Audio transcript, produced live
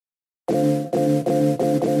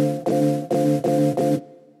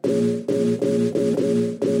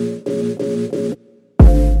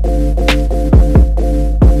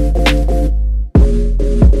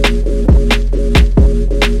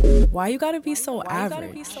gotta be so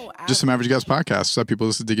average? Just some average guys podcast. What's up, people?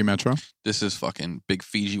 This is Diggy Metro. This is fucking Big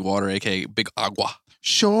Fiji Water, aka Big Agua.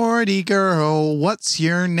 Shorty girl, what's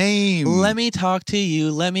your name? Let me talk to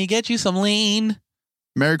you. Let me get you some lean.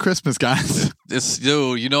 Merry Christmas, guys.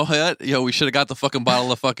 You know what? Yo, we should have got the fucking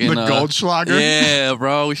bottle of fucking The Goldschlager? Yeah,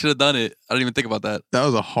 bro. We should have done it. I didn't even think about that. That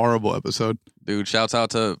was a horrible episode. Dude, shouts out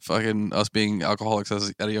to fucking us being alcoholics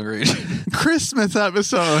at a younger age. Christmas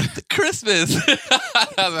episode. Christmas.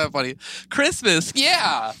 That's that funny. Christmas,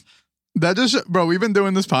 yeah. That just, bro, we've been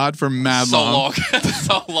doing this pod for mad So long.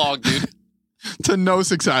 so long, dude. To no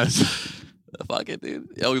success. Fuck it, dude.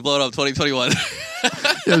 Yo, we blown up 2021.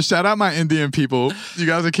 Yo, shout out my Indian people. You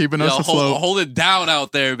guys are keeping us afloat. Hold it down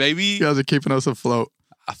out there, baby. You guys are keeping us afloat.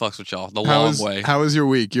 I fucks with y'all the long way. How was your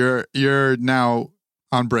week? You're now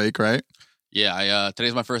on break, right? Yeah,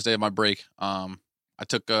 today's my first day of my break. I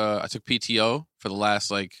took PTO for the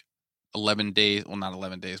last like 11 days. Well, not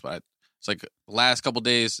 11 days, but it's like the last couple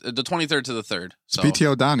days, the 23rd to the 3rd. So, it's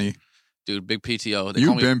PTO Donnie. Dude, big PTO.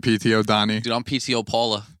 You've been PTO Donnie. Dude, I'm PTO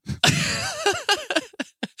Paula.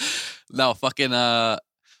 No, fucking, well,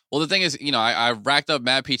 the thing is, I racked up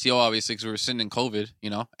mad PTO, obviously, because we were sitting in COVID,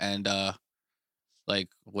 and, like,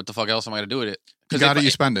 what the fuck else am I going to do with it? You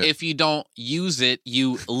spend it. If you don't use it,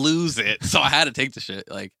 you lose it. So I had to take the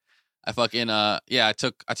shit. Like, I fucking, I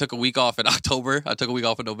took a week off in October. I took a week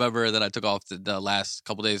off in November. And then I took off the last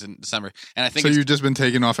couple days in December. And I think you've just been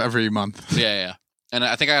taking off every month. Yeah. And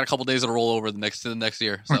I think I got a couple days that'll roll over to the next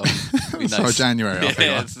year. So, it'll be nice. So January.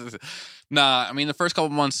 Nah, I mean, the first couple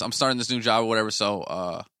months, I'm starting this new job or whatever.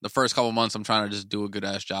 So, the first couple months, I'm trying to just do a good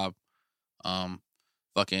ass job.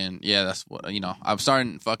 Fucking, yeah, that's what, I'm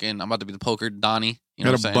starting I'm about to be the poker Donnie. You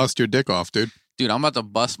know what I'm saying? Bust your dick off, dude. Dude, I'm about to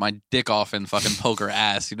bust my dick off in fucking poker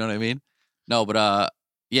ass. You know what I mean? No, but,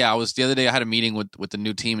 yeah, the other day I had a meeting with the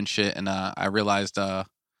new team and shit. And, I realized, I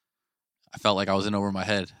felt like I was in over my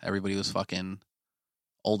head. Everybody was fucking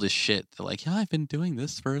old as shit. They're like, yeah, I've been doing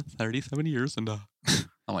this for 37 years. And,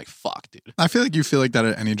 I'm like, fuck, dude. I feel like you feel like that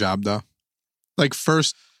at any job, though. Like,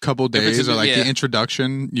 first couple days or like the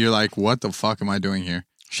introduction, you're like, what the fuck am I doing here?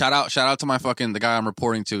 Shout out to my the guy I'm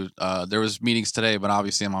reporting to. There was meetings today, but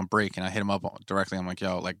obviously I'm on break, and I hit him up directly. I'm like,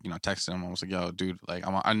 yo, texting him. I was like, yo, dude, like,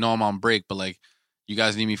 I know I'm on break, but like, you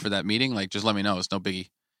guys need me for that meeting? Like, just let me know. It's no biggie.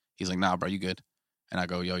 He's like, nah, bro, you good. And I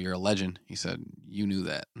go, yo, you're a legend. He said, you knew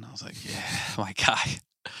that. And I was like, yeah, my guy.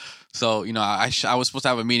 So, I was supposed to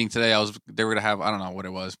have a meeting today. They were going to have, I don't know what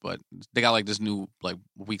it was, but they got like this new like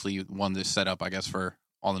weekly one that's set up, I guess, for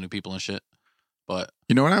all the new people and shit. But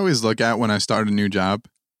you know what I always look at when I start a new job?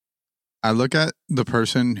 I look at the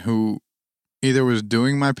person who either was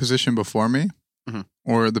doing my position before me mm-hmm.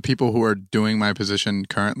 or the people who are doing my position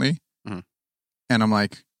currently. Mm-hmm. And I'm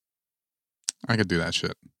like, I could do that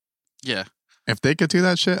shit. Yeah. If they could do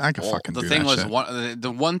that shit, I could fucking do that shit.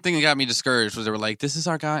 The one thing that got me discouraged was they were like, this is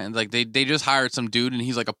our guy. And like, they just hired some dude and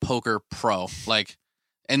he's like a poker pro. Like,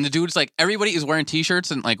 and the dude's like, everybody is wearing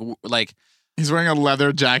t-shirts and like. He's wearing a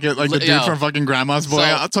leather jacket like the dude from fucking Grandma's Boy.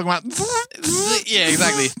 I'm talking about. Yeah,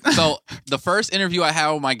 exactly. So the first interview I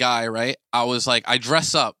had with my guy, right? I was like, I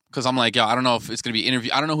dress up because I'm like, yo, I don't know if it's going to be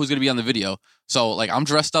interview. I don't know who's going to be on the video. So like, I'm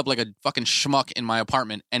dressed up like a fucking schmuck in my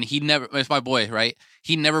apartment. And it's my boy, right?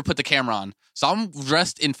 He never put the camera on. So I'm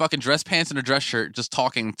dressed in fucking dress pants and a dress shirt, just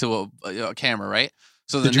talking to a camera, right?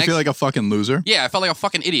 So did you feel like a fucking loser? Yeah, I felt like a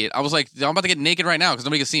fucking idiot. I was like, I'm about to get naked right now because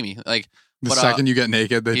nobody can see me. Like, the second you get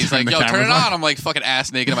naked, they he's turn like, the yo, turn it on. on. I'm like fucking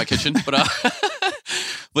ass naked in my kitchen.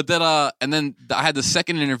 But then and then I had the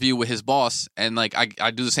second interview with his boss, and like I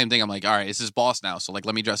do the same thing. I'm like, all right, it's his boss now, so like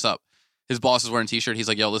let me dress up. His boss is wearing a t-shirt. He's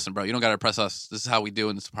like, yo, listen, bro, you don't gotta impress us. This is how we do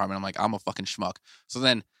in this department. I'm like, I'm a fucking schmuck. So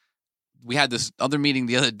then we had this other meeting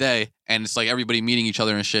the other day, and it's like everybody meeting each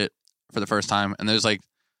other and shit for the first time. And there's like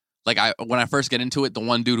when I first get into it, the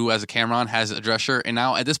one dude who has a camera on has a dress shirt, and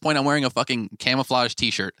now at this point I'm wearing a fucking camouflage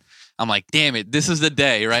t-shirt. I'm like, damn it, this is the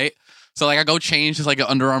day, right? So like I go change to like an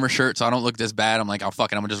Under Armour shirt so I don't look this bad. I'm like, oh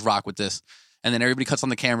fuck it, I'm gonna just rock with this. And then everybody cuts on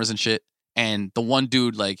the cameras and shit. And the one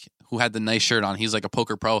dude like who had the nice shirt on, he's like a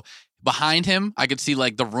poker pro. Behind him, I could see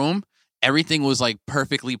like the room. Everything was like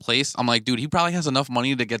perfectly placed. I'm like, dude, he probably has enough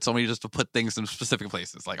money to get somebody just to put things in specific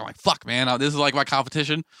places. Like I'm like, fuck, man, this is like my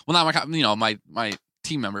competition. Well, not my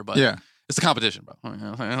team member, but yeah. It's a competition, bro.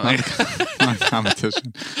 Not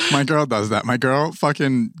competition. My girl does that. My girl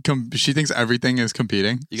fucking, she thinks everything is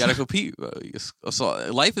competing. You got to compete. So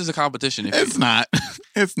life is a competition. It's not.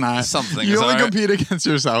 It's not. Something. You only compete against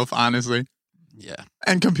yourself, honestly. Yeah.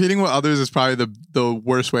 And competing with others is probably the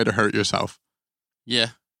worst way to hurt yourself.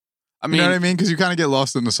 Yeah. I mean, you know what I mean? Because you kind of get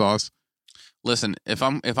lost in the sauce. Listen, if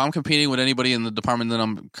I'm competing with anybody in the department that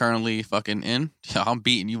I'm currently fucking in, yeah, I'm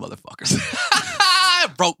beating you motherfuckers.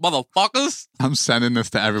 Broke motherfuckers. I'm sending this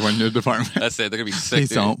to everyone in your department. That's it. They're gonna be sick.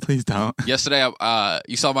 Please don't. Yesterday,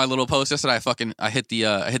 you saw my little post yesterday. I hit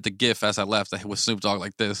the GIF as I left with Snoop Dogg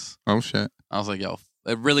like this. Oh shit. I was like, yo,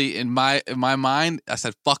 it really in my mind, I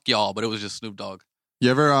said fuck y'all, but it was just Snoop Dogg. You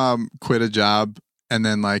ever quit a job and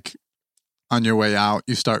then like on your way out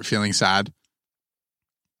you start feeling sad?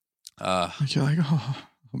 You're like, oh,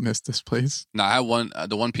 I'll miss this place. No, I had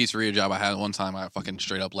the one pizzeria job I had one time. I fucking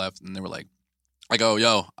straight up left, and they were like, I go,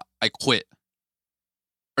 yo, I quit.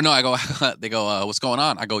 Or no, I go, they go, what's going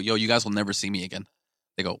on? I go, yo, you guys will never see me again.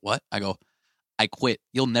 They go, what? I go, I quit.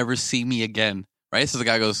 You'll never see me again. Right? So the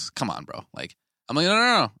guy goes, come on, bro. Like, I'm like,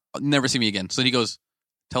 no. I'll never see me again. So then he goes,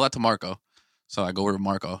 tell that to Marco. So I go over to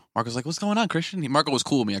Marco. Marco's like, what's going on, Christian? Marco was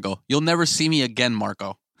cool with me. I go, you'll never see me again,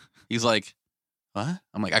 Marco. He's like, what?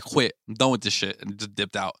 I'm like, I quit. I'm done with this shit. And just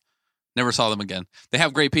dipped out. Never saw them again. They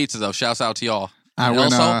have great pizzas, though. Shouts out to y'all. And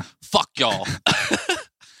also, fuck y'all.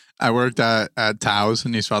 I worked at Tao's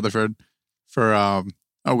in East Rutherford for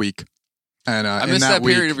a week. And I missed that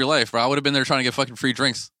period of your life, bro. I would have been there trying to get fucking free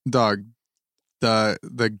drinks. Dog,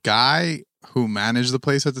 the guy who managed the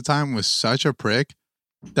place at the time was such a prick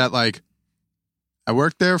that, like, I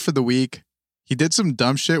worked there for the week. He did some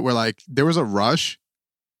dumb shit where, like, there was a rush.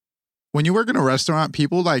 When you work in a restaurant,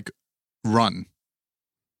 people, like, run.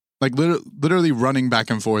 Like, literally running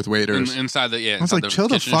back and forth, waiters. Inside the, I was like, chill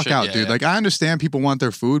the fuck out, dude. Yeah. Like, I understand people want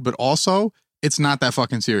their food, but also, it's not that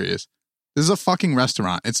fucking serious. This is a fucking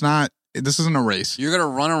restaurant. This isn't a race. You're going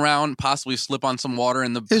to run around, possibly slip on some water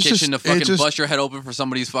in the kitchen to fucking bust your head open for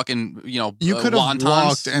somebody's fucking, you could have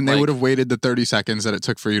walked and they would have waited the 30 seconds that it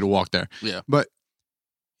took for you to walk there. Yeah. But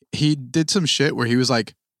he did some shit where he was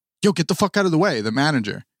like, yo, get the fuck out of the way, the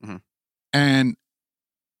manager. Mm-hmm. And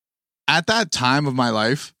at that time of my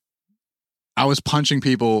life, I was punching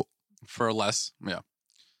people for less. Yeah.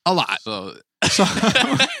 A lot.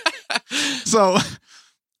 So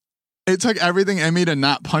it took everything in me to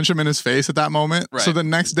not punch him in his face at that moment. Right. So the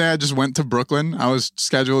next day I just went to Brooklyn. I was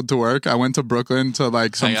scheduled to work. I went to Brooklyn to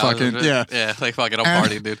like some fucking, yeah, like fucking a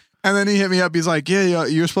party, dude. And then he hit me up. He's like, yeah,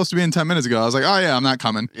 you were supposed to be in 10 minutes ago. I was like, oh yeah, I'm not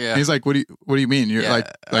coming. Yeah. And he's like, what do you mean? You're like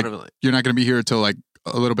you're not going to be here till like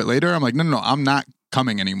a little bit later? I'm like, no, I'm not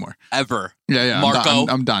coming anymore. Ever. Yeah. Marco.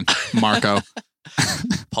 I'm done. Marco.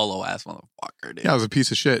 Polo ass motherfucker, dude. Yeah, I was a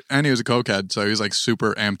piece of shit. And he was a cokehead, so he was like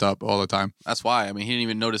super amped up all the time. That's why. I mean, he didn't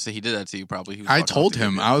even notice that he did that to you, probably. I told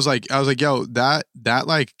him. I was like, yo, that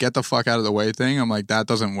like get the fuck out of the way thing. I'm like, that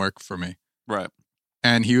doesn't work for me. Right.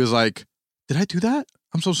 And he was like, did I do that?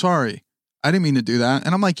 I'm so sorry. I didn't mean to do that.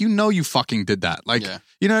 And I'm like, you fucking did that. Like,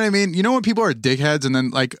 You know what I mean? You know when people are dickheads and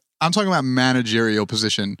then like, I'm talking about managerial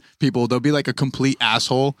position people, they'll be like a complete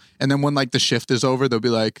asshole. And then when like the shift is over, they'll be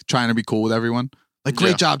like trying to be cool with everyone. Like,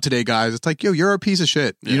 great job today, guys. It's like, yo, you're a piece of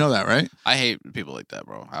shit. Yeah. You know that, right? I hate people like that,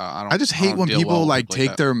 bro. I just hate when people like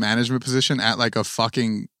take their management position at like a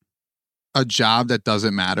job that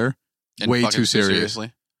doesn't matter and way too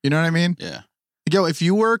seriously. You know what I mean? Yeah. Yo, if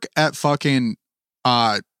you work at fucking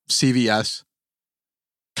CVS,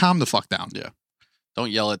 calm the fuck down. Yeah.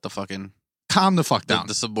 Don't yell at the fucking... Calm the fuck down.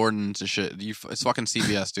 The subordinates and shit. It's fucking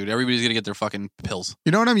CVS, dude. Everybody's gonna get their fucking pills.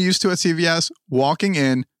 You know what I'm used to at CVS? Walking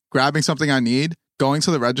in, grabbing something I need, going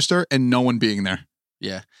to the register, and no one being there.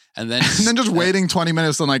 Yeah. And then just waiting 20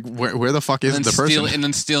 minutes and like, where the fuck is the person? And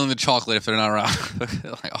then stealing the chocolate if they're not around.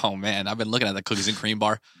 Like, oh man, I've been looking at the cookies and cream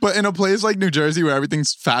bar. But in a place like New Jersey where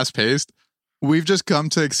everything's fast paced, we've just come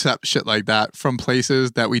to accept shit like that from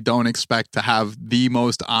places that we don't expect to have the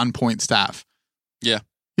most on point staff. Yeah.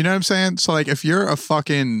 You know what I'm saying? So like if you're a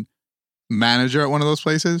fucking manager at one of those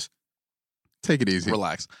places, take it easy.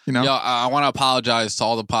 Relax. You know? Yo, I want to apologize to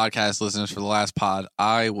all the podcast listeners for the last pod.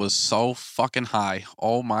 I was so fucking high.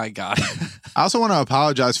 Oh my God. I also want to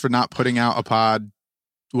apologize for not putting out a pod.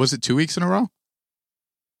 Was it 2 weeks in a row?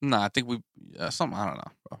 Nah, I think I don't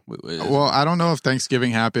know. Well, I don't know if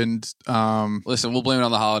Thanksgiving happened. Listen, we'll blame it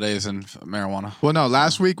on the holidays and marijuana. Well, no,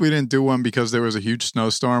 last week we didn't do one because there was a huge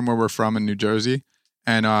snowstorm where we're from in New Jersey.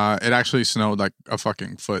 And it actually snowed like a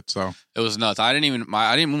fucking foot. So it was nuts. I didn't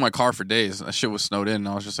move my car for days. That shit was snowed in. And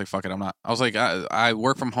I was just like, fuck it. I was like, I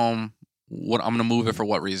work from home. I'm going to move it for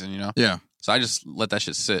what reason, you know? Yeah. So I just let that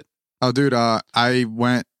shit sit. Oh, dude, I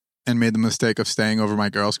went and made the mistake of staying over my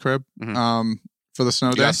girl's crib for the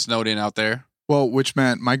snow day. Yeah, snowed in out there. Well, which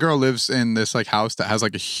meant my girl lives in this like house that has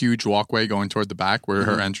like a huge walkway going toward the back where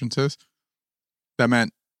her entrance is. That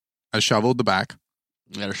meant I shoveled the back.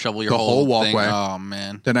 You got to shovel your the whole walkway. Thing. Oh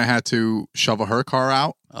man. Then I had to shovel her car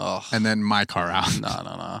out. Oh. And then my car out.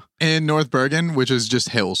 No. In North Bergen, which is just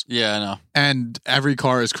hills. Yeah, I know. And every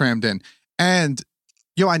car is crammed in. And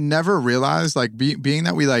I never realized, like, being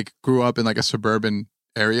that we like grew up in like a suburban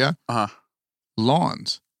area,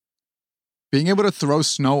 lawns. Being able to throw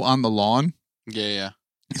snow on the lawn. Yeah.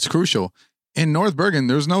 It's crucial. In North Bergen,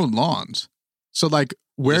 there's no lawns. So like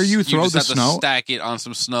where you throw the snow, stack it on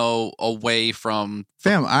some snow away from.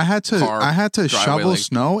 Fam, I had to shovel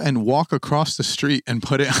snow and walk across the street and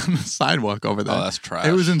put it on the sidewalk over there. Oh, that's trash.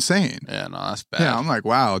 It was insane. Yeah, no, that's bad. Yeah, I'm like,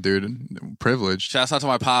 wow, dude, privileged. Shouts out to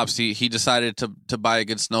my pops. He decided to buy a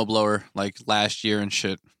good snowblower like last year and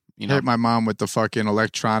shit. You know, hit my mom with the fucking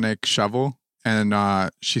electronic shovel,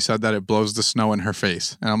 and she said that it blows the snow in her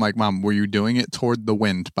face. And I'm like, Mom, were you doing it toward the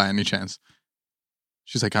wind by any chance?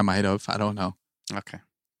 She's like, I might have. I don't know. Okay.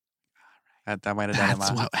 That might have done it.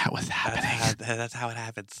 That's what was happening. That's how it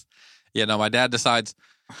happens. Yeah, no, my dad decides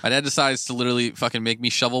to literally fucking make me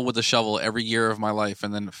shovel with a shovel every year of my life.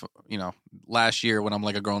 And then, last year when I'm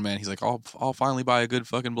like a grown man, he's like, I'll finally buy a good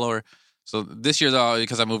fucking blower. So this year, though,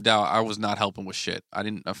 because I moved out, I was not helping with shit. My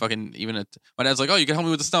dad's like, oh, you can help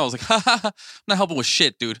me with the snow. I was like, I'm not helping with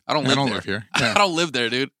shit, dude. I don't live here. Yeah. I don't live there,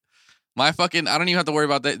 dude. I don't even have to worry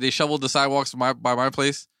about that. They shoveled the sidewalks by my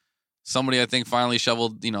place. Somebody, I think, finally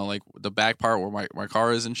shoveled, like the back part where my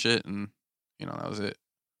car is and shit. And, that was it.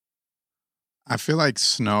 I feel like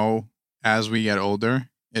snow, as we get older,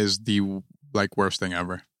 is the, worst thing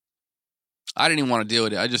ever. I didn't even want to deal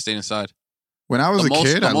with it. I just stayed inside. When I was a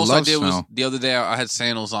kid, I loved snow. Was the other day, I had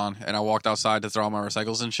sandals on, and I walked outside to throw out my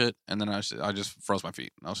recycles and shit, and then I just froze my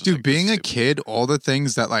feet. I was just dude, being a kid, all the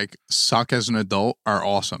things that, suck as an adult are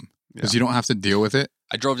awesome. Because you don't have to deal with it.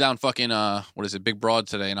 I drove down fucking, Big Broad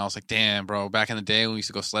today, and I was like, damn, bro, back in the day when we used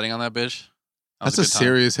to go sledding on that bitch. That's a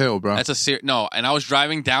serious hill, bro. No, and I was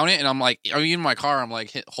driving down it, and I'm like, are you in my car? I'm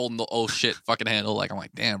like holding the fucking handle. Like, I'm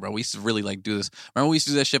like, damn, bro, we used to really do this. Remember we used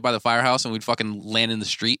to do that shit by the firehouse, and we'd fucking land in the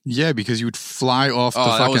street? Yeah, because you would fly off the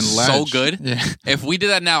fucking that was ledge. So good. Yeah. If we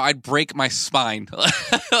did that now, I'd break my spine.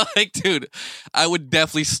 Dude, I would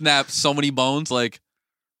definitely snap so many bones.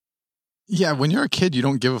 Yeah, when you're a kid, you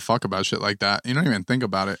don't give a fuck about shit like that. You don't even think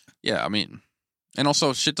about it. Yeah, I mean, and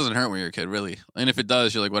also shit doesn't hurt when you're a kid, really. And if it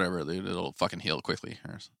does, you're like, whatever, dude, it'll fucking heal quickly.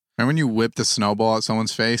 And when you whipped a snowball at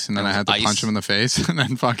someone's face, and then I had to punch him in the face, and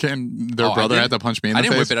then fucking their brother had to punch me in the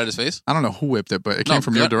face. I didn't whip it at his face. I don't know who whipped it, but it came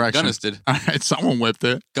from your direction. Gunnis did. All right, someone whipped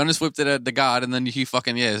it. Gunnis whipped it at the god, and then he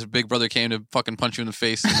fucking, his big brother came to fucking punch you in the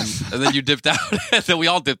face, and then you dipped out. And then we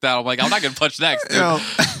all dipped out. I'm like, I'm not getting punched next, dude.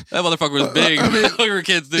 That motherfucker was big. We were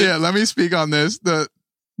kids, dude. Yeah, let me speak on this. The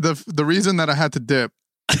reason that I had to dip,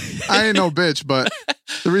 I ain't no bitch, but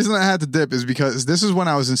the reason I had to dip is because this is when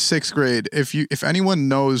I was in 6th grade. If anyone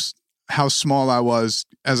knows how small I was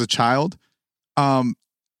as a child,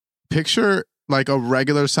 picture like a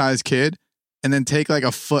regular sized kid and then take like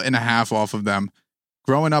 1.5 foot off of them.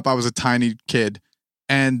 Growing up, I was a tiny kid.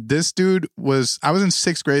 And this dude I was in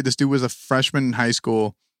 6th grade. This dude was a freshman in high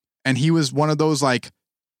school. And he was one of those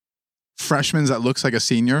freshmen that looks like a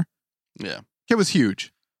senior. Yeah. Kid was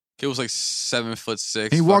huge. Kid was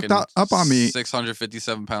 7'6". He walked up on me.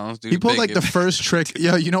 657 pounds, dude. He pulled the first trick.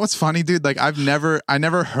 Yo, you know what's funny, dude? I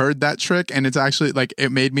never heard that trick, and it's actually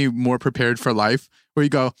it made me more prepared for life. Where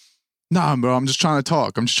you go, nah, bro, I'm just trying to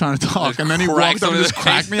talk. And then he walked up and just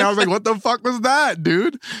cracked me. I was like, what the fuck was that,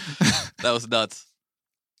 dude? That was nuts.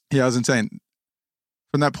 Yeah, it was insane.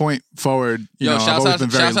 From that point forward, I've always been very loose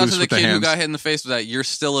with the hands. Shouts out to the kid who got hit in the face with that. You're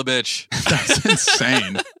still a bitch. That's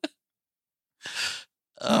insane.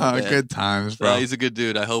 Good times, bro. Yeah, he's a good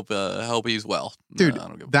dude. I hope he's well. Dude,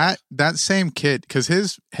 that same kid, because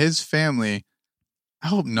his family, I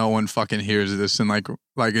hope no one fucking hears this and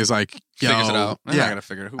figures it out. They're not gonna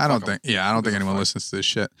figure it. I don't think anyone listens to this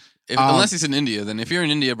shit. Unless he's in India. Then if you're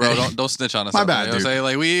in India, bro, don't snitch on us. My bad, dude. Say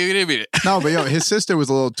we didn't mean it. No, but his sister was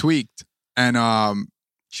a little tweaked, and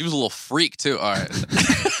she was a little freak too. All right.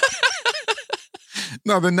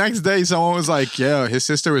 No, the next day someone was like, "Yeah, his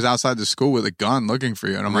sister was outside the school with a gun looking for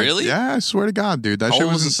you." And I'm really? like, "Yeah, I swear to God, dude." How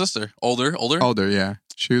old was his sister? Older? Older, yeah.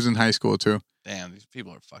 She was in high school too. Damn, these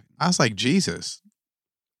people are fucking. I was like, Jesus.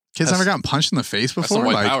 Kids never gotten punched in the face before. That's some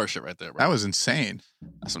white power shit right there, bro. That was insane.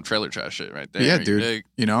 That's some trailer trash shit right there. Yeah, dude.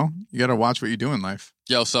 You got to watch what you do in life.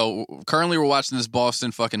 Yo, so currently we're watching this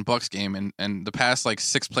Boston fucking Bucks game, and the past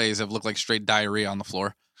 6 plays have looked like straight diarrhea on the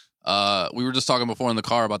floor. We were just talking before in the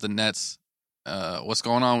car about the Nets. What's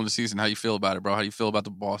going on with the season? How you feel about it, bro? How do you feel about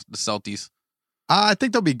the Celtics? I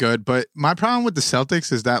think they'll be good, but my problem with the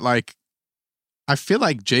Celtics is that I feel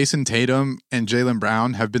like Jason Tatum and Jaylen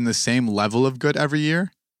Brown have been the same level of good every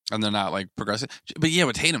year. And they're not like progressive. But yeah,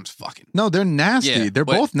 but Tatum's fucking. No, they're nasty. Yeah, they're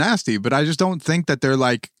both nasty, but I just don't think that they're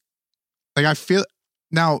like I feel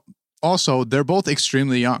now also they're both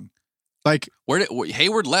extremely young. Like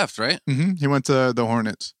Hayward left, right? He went to the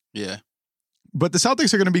Hornets. Yeah. But the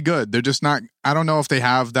Celtics are going to be good. They're just not, I don't know if they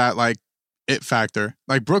have that like it factor.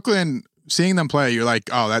 Like Brooklyn, seeing them play, you're like,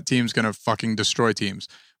 oh, that team's going to fucking destroy teams.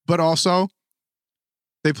 But also,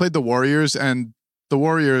 they played the Warriors, and the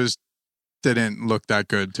Warriors didn't look that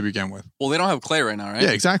good to begin with. Well, they don't have Clay right now, right?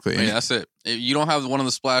 Yeah, exactly. Yeah, that's it. If you don't have one of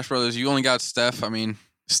the Splash Brothers. You only got Steph. I mean,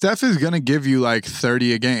 Steph is going to give you like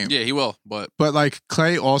 30 a game. Yeah, he will. But like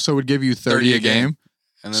Clay also would give you 30 a game.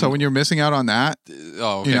 And then, so when you're missing out on that,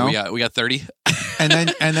 okay, you know, we got 30. and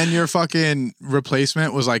then your fucking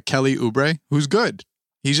replacement was like Kelly Oubre, who's good.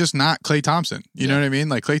 He's just not Klay Thompson. You know what I mean?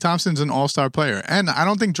 Like Klay Thompson's an all-star player, and I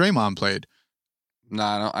don't think Draymond played.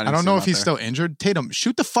 No, I don't know if he's still injured. Tatum,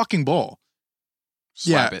 shoot the fucking ball.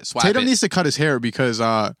 Swap Tatum needs to cut his hair because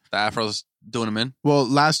the afro's doing him in. Well,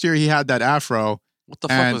 last year he had that afro. What the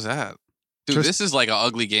fuck was that? Dude, this is like an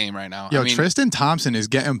ugly game right now. Yo, Tristan Thompson is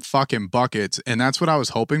getting fucking buckets, and that's what I was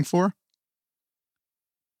hoping for.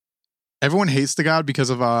 Everyone hates the god because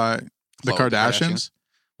of the Kardashians.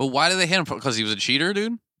 But why do they hate him? Because he was a cheater,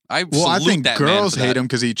 dude? I think girls hate him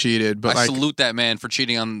because he cheated. But I salute that man for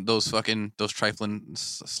cheating on those trifling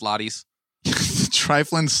slotties.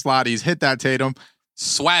 Trifling slotties. Hit that, Tatum.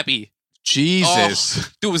 Swappy. Jesus.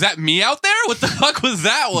 Oh, dude, was that me out there? What the fuck was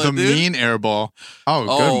that one, the dude? mean air ball. Oh,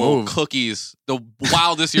 good move. Cookies. The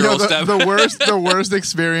wildest Euro step. The worst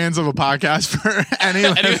experience of a podcast for any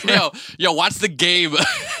yo, watch the game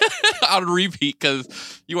on repeat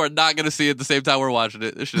because you are not going to see it at the same time we're watching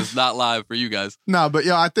it. This shit is not live for you guys. No, but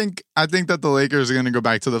I think that the Lakers are going to go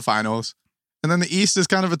back to the finals. And then the East is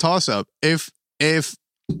kind of a toss-up. If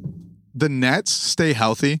the Nets stay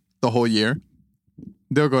healthy the whole year,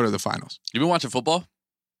 they'll go to the finals. You been watching football?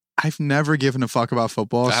 I've never given a fuck about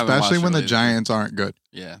football, especially when the Giants aren't good.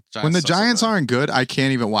 Yeah. When the Giants aren't good, I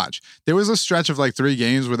can't even watch. There was a stretch of like 3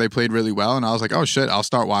 games where they played really well, and I was like, oh shit, I'll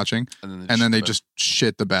start watching. And then they just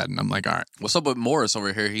shit the bed, and I'm like, all right. What's up with Morris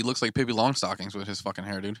over here? He looks like Pippi Longstockings with his fucking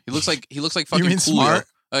hair, dude. He looks like fucking You mean Coolio. Smart?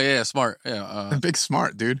 Oh yeah, Smart. Yeah. Big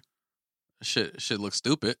Smart, dude. Shit looks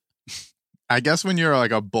stupid. I guess when you're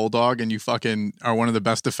like a bulldog and you fucking are one of the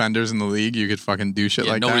best defenders in the league, you could fucking do shit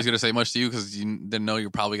like that. Nobody's going to say much to you because you didn't know you're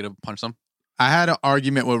probably going to punch them. I had an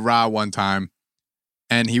argument with Ra one time,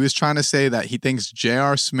 and he was trying to say that he thinks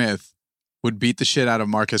J.R. Smith would beat the shit out of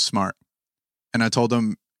Marcus Smart. And I told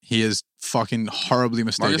him he is fucking horribly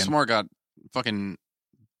mistaken. Marcus Smart got fucking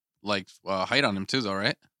like height on him too, though,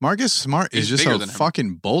 right? Marcus Smart is just a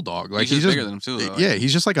fucking bulldog. Like he's just bigger than him too, though. Yeah,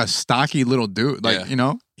 he's just like a stocky little dude. Like,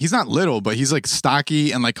 he's not little, but he's like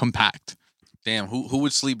stocky and like compact. Damn, who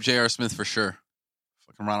would sleep J.R. Smith for sure?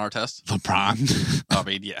 Fucking Ron Artest? LeBron. I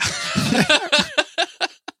mean, yeah.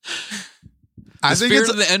 The spirit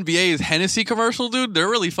of the NBA is Hennessy commercial, dude. They're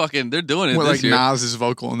really they're doing it this year. Nas is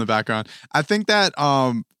vocal in the background. I think that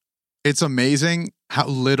it's amazing how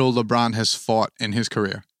little LeBron has fought in his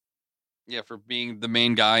career. Yeah, for being the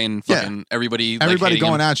main guy and fucking everybody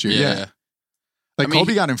going him. At you. Yeah. Like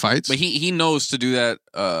Kobe got in fights. But he knows to do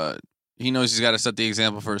that. He knows he's got to set the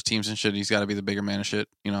example for his teams and shit. He's got to be the bigger man and shit,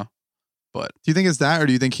 But do you think it's that, or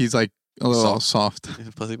do you think he's like a little soft? He's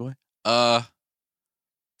a pussy boy. I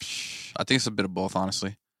think it's a bit of both,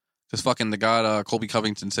 honestly. Because fucking the guy, Colby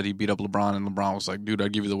Covington, said he beat up LeBron, and LeBron was like, dude,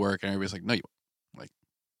 I'd give you the work. And everybody's like, no, you won't.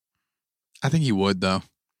 I think he would, though.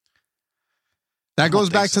 That goes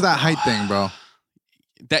back to that height thing, bro.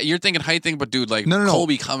 That you're thinking height thing, but dude, no.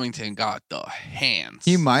 Colby Covington got the hands.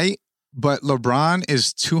 He might, but LeBron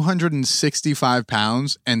is 265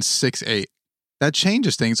 pounds and 6'8". That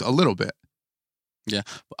changes things a little bit. Yeah.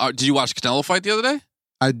 Did you watch Canelo fight the other day?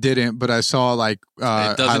 I didn't, but I saw it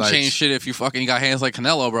doesn't highlights. Change shit if you fucking got hands like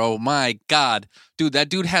Canelo, bro. My God. Dude, that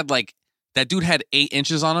dude had 8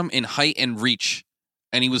 inches on him in height and reach,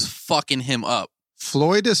 and he was fucking him up.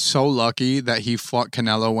 Floyd is so lucky that he fought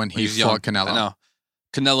Canelo when he fought Canelo. I know.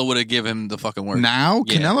 Canelo would have given him the fucking work. Now,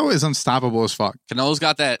 Canelo is unstoppable as fuck. Canelo's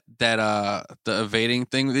got the evading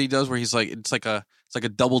thing that he does where he's like, it's like a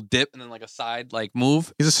double dip and then like a side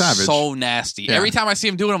move. He's a savage. So nasty. Yeah. Every time I see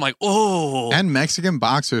him do it, I'm like, oh. And Mexican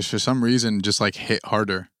boxers, for some reason, just hit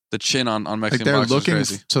harder. The chin on Mexican they're boxers looking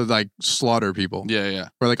crazy. To slaughter people. Yeah, yeah.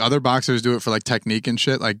 Where other boxers do it for technique and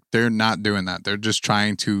shit. They're not doing that. They're just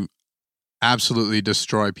trying to absolutely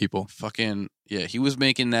destroy people. Fucking yeah, he was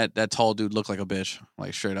making that tall dude look like a bitch,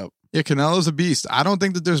 straight up. Yeah, Canelo's a beast. I don't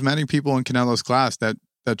think that there's many people in Canelo's class that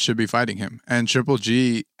should be fighting him. And Triple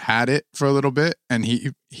G had it for a little bit, and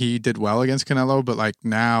he did well against Canelo, but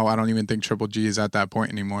now I don't even think Triple G is at that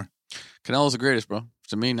point anymore. Canelo's the greatest, bro.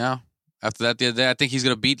 To me now. After that the other day, I think he's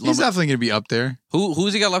gonna beat. He's definitely gonna be up there.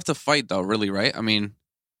 Who's he got left to fight though? Really, right? I mean,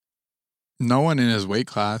 no one in his weight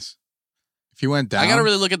class. If he went down, I gotta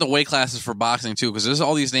really look at the weight classes for boxing too, because there's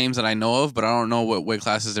all these names that I know of, but I don't know what weight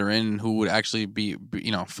classes they're in. And who would actually be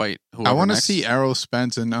fight? I want to see Errol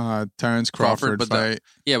Spence and Terrence Crawford fight.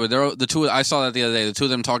 But they're the two. I saw that the other day. The two of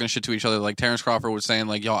them talking shit to each other. Like Terrence Crawford was saying,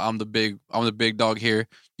 like, "Yo, I'm the big dog here.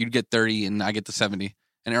 You'd get 30, and I get the 70."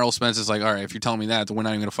 And Errol Spence is like, "All right, if you're telling me that, then we're not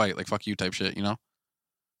even gonna fight. Like, fuck you, type shit." You know?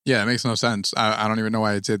 Yeah, it makes no sense. I don't even know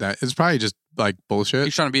why I'd say that. It's probably just like bullshit.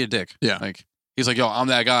 He's trying to be a dick. Yeah, like. He's like, yo, I'm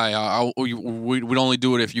that guy. We'd only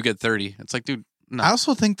do it if you get 30. It's like, dude, no. I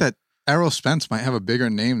also think that Errol Spence might have a bigger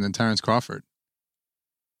name than Terrence Crawford.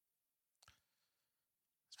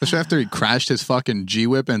 Especially after he crashed his fucking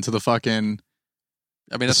G-Whip into the fucking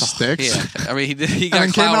that's sticks. Yeah. I mean, he got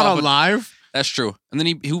and came out alive. That's true. And then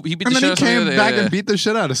he beat the shit out of someone. And then he came back and beat the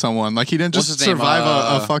shit out of someone. Like, he didn't just survive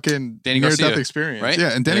a fucking near-death experience. Right?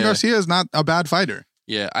 Yeah, and Danny Garcia is not a bad fighter.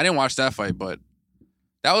 Yeah, I didn't watch that fight, but...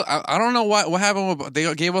 That was, I don't know what happened.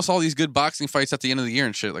 They gave us all these good boxing fights at the end of the year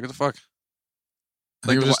and shit. Like, what the fuck? I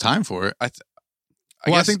think it was just time for it. I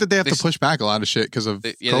think that they have to push back a lot of shit because of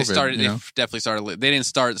COVID. They started. They definitely started. They didn't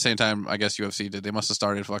start at the same time. I guess UFC did. They must have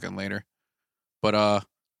started fucking later. But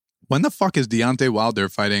when the fuck is Deontay Wilder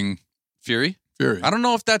fighting Fury? Fury. I don't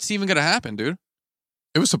know if that's even gonna happen, dude.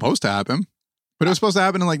 It was supposed to happen. But it was supposed to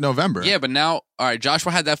happen in like November. Yeah, but now, all right,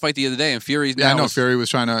 Joshua had that fight the other day, and Fury's I know Fury was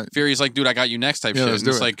trying to. Fury's like, dude, I got you next type shit. And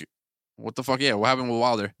it's like, what the fuck? Yeah, what happened with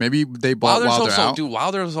Wilder? Maybe they bought Wilder out. Dude,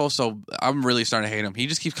 Wilder's also. I'm really starting to hate him. He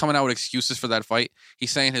just keeps coming out with excuses for that fight. He's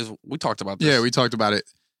saying we talked about this. Yeah, we talked about it.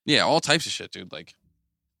 Yeah, all types of shit, dude. Like,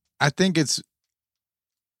 I think it's.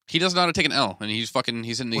 He doesn't know how to take an L, and he's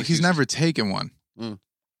in the. Well, he's never taken one. Mm.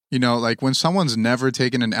 You know, like when someone's never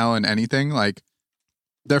taken an L in anything, like.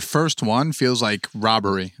 Their first one feels like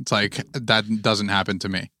robbery. It's like, that doesn't happen to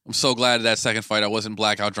me. I'm so glad that second fight I wasn't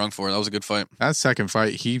blackout drunk for. That was a good fight. That second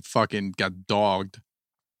fight, he fucking got dogged.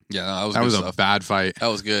 Yeah, no, that was a bad fight. That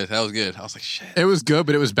was good. I was like, shit. It was good,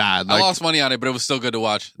 but it was bad. Like, I lost money on it, but it was still good to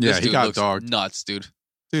watch. Yeah, he got dogged. Nuts, dude.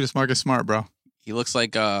 Dude, it's Marcus Smart, bro. He looks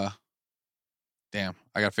like, damn,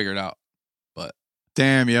 I got to figure it out. But.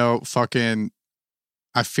 Damn, yo, fucking,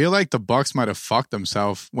 I feel like the Bucks might have fucked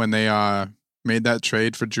themselves when they, made that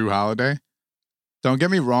trade for Drew Holiday. Don't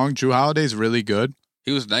get me wrong, Drew Holiday's really good.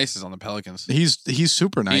 He was nice on the Pelicans. He's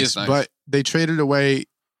super nice, he is nice. But they traded away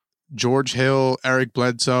George Hill, Eric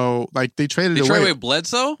Bledsoe. Like, they traded away. They traded away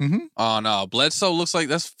Bledsoe? Mm-hmm. Oh, no. Bledsoe looks like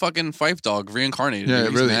that's fucking Fife Dog reincarnated. Yeah,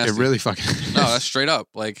 it really fucking No, that's straight up.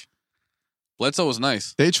 Like, Bledsoe was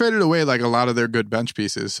nice. They traded away, like, a lot of their good bench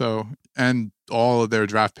pieces, and all of their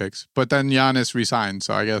draft picks. But then Giannis resigned,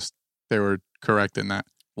 so I guess they were correct in that.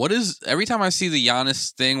 What is, every time I see the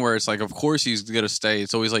Giannis thing where it's like, of course he's going to stay,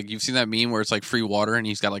 it's always like, you've seen that meme where it's like free water and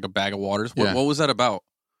he's got like a bag of waters. What was that about?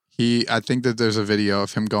 I think that there's a video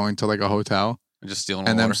of him going to like a hotel and just stealing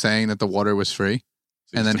and water. them saying that the water was free,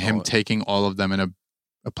 so and then him taking all of them in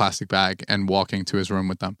a plastic bag and walking to his room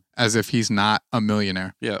with them as if he's not a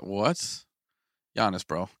millionaire. Yeah, what? Giannis,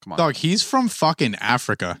 bro. Come on. Dog, he's from fucking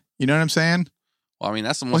Africa. You know what I'm saying? Well, I mean,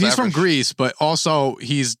 that's the most. Well, he's from Greece, but also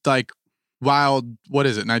he's like wild, what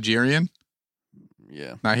is it, Nigerian?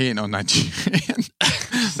 Yeah. Nah, he ain't no Nigerian.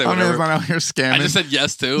 Say whatever. I'm out here scamming. I just said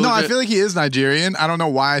yes, too. No, I feel like he is Nigerian. I don't know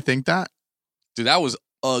why I think that. Dude, that was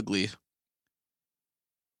ugly.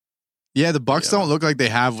 Yeah, the Bucks don't look like they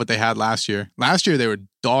have what they had last year. Last year, they were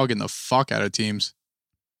dogging the fuck out of teams.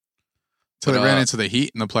 So they ran into the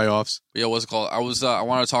Heat in the playoffs. Yeah, what's it called? I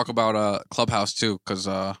want to talk about Clubhouse, too, because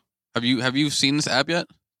have you seen this app yet?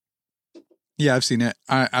 Yeah, I've seen it.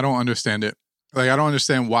 I don't understand it. Like, I don't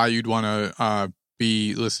understand why you'd want to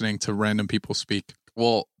be listening to random people speak.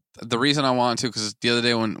 Well, the reason I want to, because the other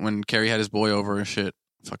day when Kerry had his boy over and shit,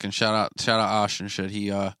 fucking shout out Ash and shit,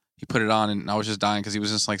 he put it on and I was just dying because he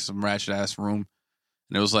was just like some ratchet ass room,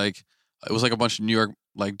 and it was like a bunch of New York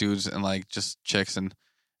like dudes and like just chicks, and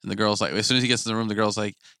the girl's like, as soon as he gets in the room, the girl's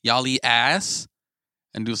like, y'all eat ass?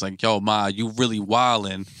 And dude's like, yo, ma, you really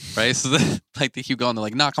wildin', right? So then, like, they keep going. They're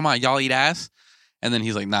like, nah, come on, y'all eat ass? And then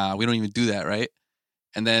he's like, nah, we don't even do that, right?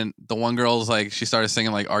 And then the one girl's like, she started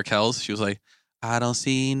singing like R. Kelly's. She was like, I don't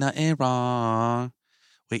see nothing wrong.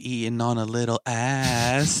 We're eating on a little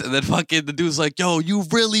ass. And then fucking the dude's like, yo, you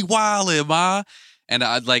really wildin', ma? And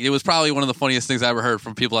it was probably one of the funniest things I ever heard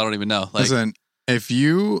from people I don't even know. Like, listen, if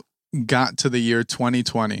you got to the year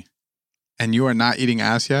 2020 and you are not eating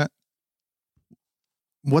ass yet,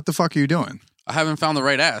 what the fuck are you doing? I haven't found the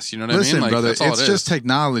right ass. You know what I mean? Like, brother, that's all it's just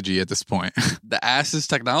technology at this point. The ass is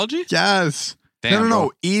technology? Yes. Damn, no.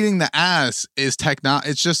 bro. Eating the ass is technology.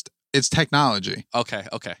 It's just it's technology. Okay.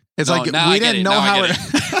 It's like we didn't know how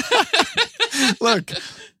it. Look,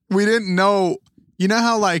 we didn't know. You know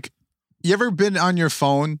how like you ever been on your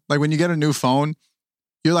phone? Like when you get a new phone,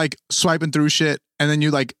 you're like swiping through shit, and then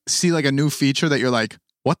you like see like a new feature that you're like,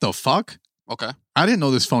 what the fuck? Okay. I didn't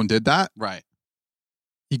know this phone did that. Right.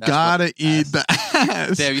 You gotta eat the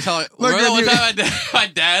ass. Damn, you tell one time my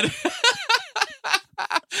dad.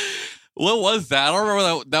 What was that? I don't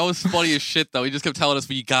remember that. That was funny as shit though. He just kept telling us,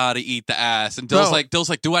 "You gotta eat the ass." And Dill's like,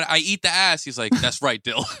 "Do I eat the ass?" He's like, "That's right,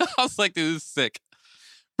 Dill." I was like, "Dude, this is sick."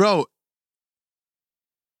 Bro,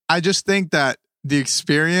 I just think that the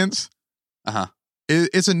experience,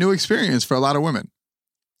 it's a new experience for a lot of women.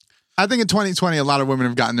 I think in 2020, a lot of women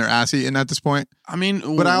have gotten their ass eaten at this point. I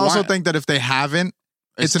mean, but I also think that if they haven't,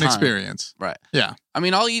 it's an experience. Right. Yeah. I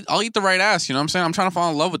mean, I'll eat the right ass. You know what I'm saying? I'm trying to fall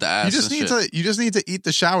in love with the ass. You just need to eat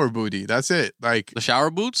the shower booty. That's it. Like the shower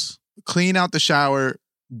boots? Clean out the shower.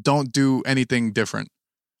 Don't do anything different.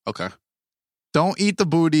 Okay. Don't eat the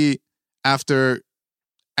booty after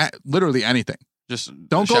literally anything. Just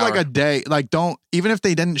don't go like a day. Like don't, even if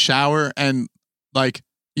they didn't shower and like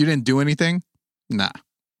you didn't do anything. Nah.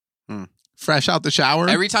 Fresh out the shower.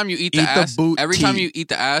 Every time you eat the ass, time you eat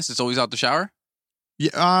the ass, it's always out the shower?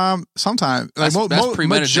 Yeah, sometimes. Like that's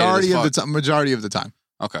majority of the time.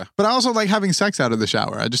 Okay. But I also like having sex out of the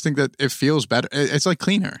shower. I just think that it feels better. It's like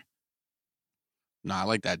cleaner. Nah, I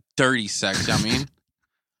like that dirty sex, you know what I mean?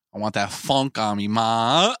 I want that funk on me,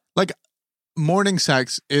 ma. Like morning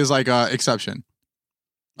sex is like a exception.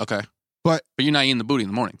 Okay. But you're not eating the booty in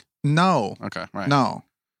the morning. No. Okay, right. No.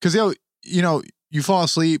 Because you fall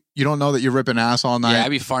asleep, you don't know that you're ripping ass all night. Yeah, I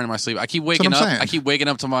be farting in my sleep. I keep waking up. I keep waking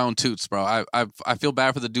up to my own toots, bro. I feel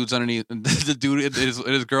bad for the dudes underneath. The dude and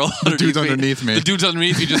his girl. The dudes underneath me. The dudes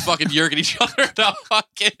underneath me just fucking yerking each other.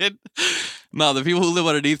 No, the people who live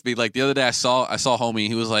underneath me. Like the other day, I saw homie.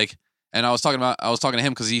 He was like, and I was talking to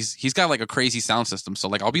him because he's got like a crazy sound system. So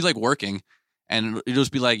like I'll be like working, and it'll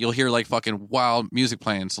just be like you'll hear like fucking wild music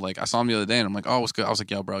playing. So like I saw him the other day, and I'm like, oh, what's good? I was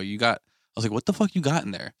like, yo, bro, I was like, what the fuck you got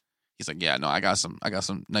in there? He's like, yeah, no, I got some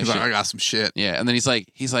nice shit. I got some shit. Yeah, and then he's like,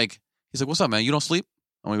 what's up, man? You don't sleep?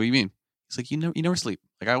 I'm like, what do you mean? He's like, you never sleep.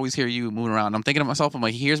 Like I always hear you moving around. And I'm thinking to myself, I'm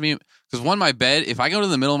like, he hears me because my bed. If I go to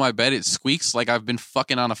the middle of my bed, it squeaks like I've been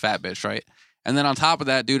fucking on a fat bitch, right? And then on top of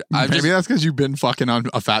that, dude, maybe that's because you've been fucking on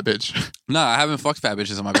a fat bitch. No, I haven't fucked fat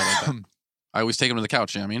bitches on my bed like that. I always take them to the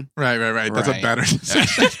couch. You know what I mean? Right. That's a better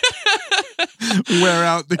decision. Wear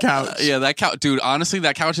out the couch. Yeah, that couch, dude. Honestly,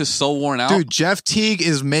 that couch is so worn out. Dude, Jeff Teague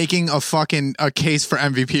is making a case for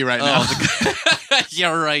MVP right now.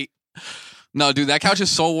 Yeah, right. No, dude, that couch is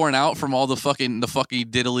so worn out from all the fucking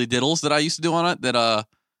diddly diddles that I used to do on it. That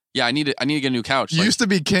yeah, I need to get a new couch. You used to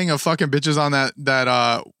be king of fucking bitches on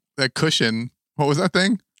that cushion. What was that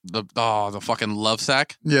thing? The fucking love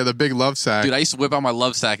sack. Yeah, the big love sack. Dude, I used to whip out my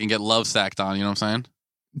love sack and get love sacked on. You know what I'm saying?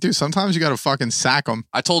 Dude, sometimes you gotta fucking sack them.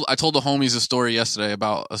 I told the homies a story yesterday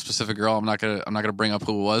about a specific girl. I'm not gonna bring up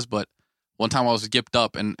who it was, but one time I was yipped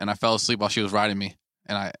up and I fell asleep while she was riding me,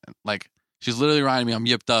 and she's literally riding me. I'm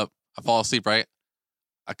yipped up. I fall asleep, right?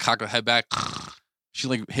 I cock her head back. She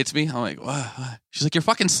like hits me. I'm like, what? She's like, you're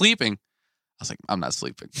fucking sleeping. I was like, I'm not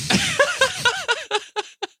sleeping.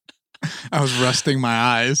 I was resting my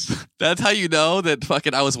eyes. That's how you know that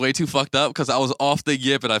fucking I was way too fucked up because I was off the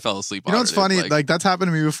yip and I fell asleep. You know what's funny? Like that's happened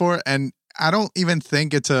to me before, and I don't even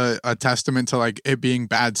think it's a testament to like it being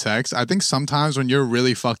bad sex. I think sometimes when you're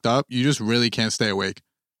really fucked up, you just really can't stay awake.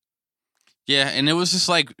 Yeah, and it was just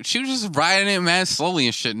like she was just riding it mad slowly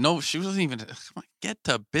and shit. No, she wasn't even. Come on, get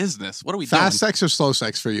to business. What are we doing? Fast sex or slow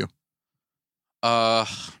sex for you?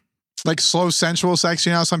 Like slow sensual sex,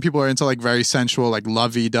 you know, some people are into like very sensual, like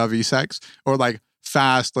lovey-dovey sex, or like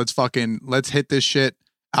fast, let's hit this shit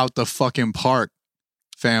out the fucking park,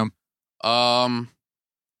 fam. Oh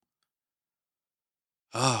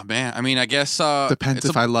man, I mean, I guess depends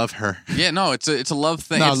if I love her. Yeah, no, it's a love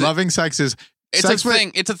thing. No, loving sex is it's a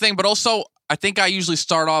thing. It's a thing, but also I think I usually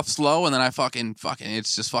start off slow and then I fucking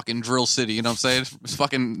it's just fucking drill city, you know what I'm saying? It's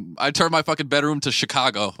fucking I turn my fucking bedroom to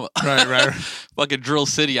Chicago. Right. Fucking drill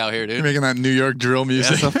city out here, dude. You're making that New York drill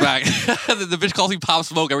music. That's a fact. the bitch calls me Pop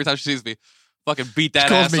Smoke every time she sees me. Fucking beat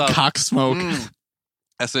that ass up. She calls me Cock Smoke.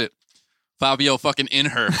 That's it. Fabio fucking in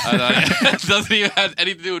her. It doesn't even have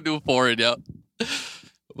anything to do with porn, yo.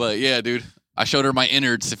 But yeah, dude. I showed her my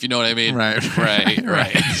innards, if you know what I mean. Right.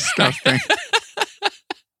 Disgusting.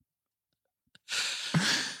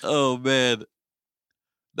 Oh man.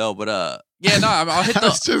 No, but yeah, no, I'll hit the. I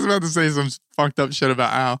was just about to say some fucked up shit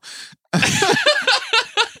about Al.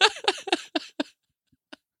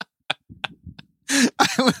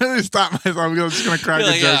 I literally stopped myself. I'm just gonna crack a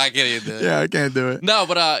joke. Yeah, I can't even do it. Yeah, I can't do it. No,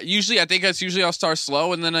 but usually I think I'll start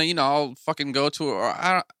slow and then I'll fucking go to or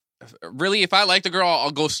I don't really if I like the girl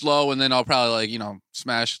I'll go slow and then I'll probably like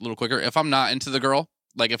smash a little quicker. If I'm not into the girl,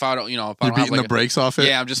 like if I don't if I You're don't beating have like the brakes off it.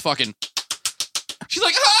 yeah, I'm just fucking. She's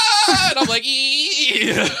like ah, and I'm like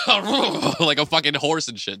like a fucking horse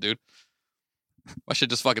and shit, dude. I should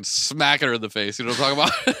just fucking smack her in the face. You know what I'm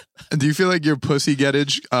talking about? Do you feel like your pussy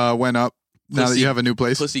gettage went up now that you have a new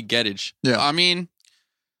place? Pussy gettage. Yeah. I mean,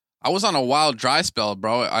 I was on a wild dry spell,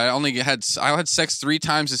 bro. I had sex 3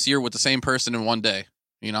 times this year with the same person in one day.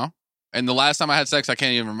 And the last time I had sex, I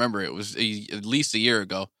can't even remember. It was at least a year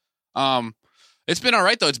ago. It's been all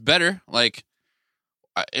right though. It's better. Like,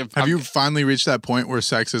 have you finally reached that point where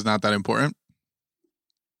sex is not that important?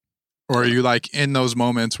 Or are you like in those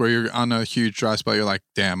moments where you're on a huge dry spell, you're like,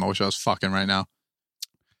 damn, I wish I was fucking right now?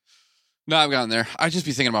 No, I've gotten there. I just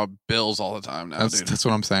be thinking about bills all the time now, dude. That's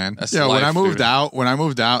what I'm saying. That's yeah, life, when I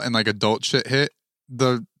moved out and like adult shit hit,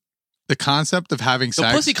 the concept of having sex.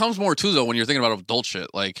 The pussy comes more too though when you're thinking about adult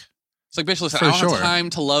shit. Like it's like, bitch, listen, I don't have time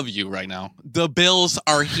to love you right now. The bills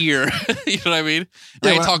are here. You know what I mean?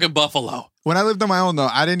 Yeah, I ain't talking Buffalo. When I lived on my own though,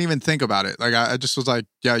 I didn't even think about it. Like I just was like,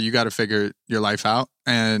 yeah, you got to figure your life out,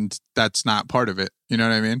 and that's not part of it. You know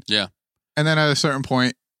what I mean? Yeah. And then at a certain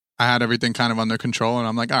point, I had everything kind of under control, and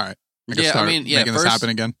I'm like, all right, I can start making this happen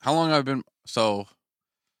again. How long have I been? So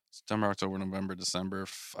September, October, November, December.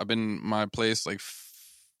 I've been in my place like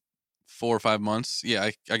 4 or 5 months. Yeah,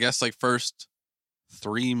 I guess like first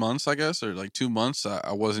 3 months, I guess, or like 2 months.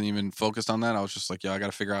 I wasn't even focused on that. I was just like, yeah, I got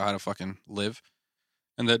to figure out how to fucking live.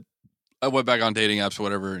 And then I went back on dating apps or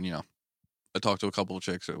whatever, and I talked to a couple of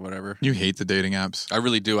chicks or whatever. You hate the dating apps. I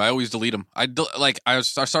really do. I always delete them. I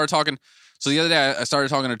started talking. So the other day I started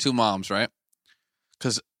talking to 2 moms, right?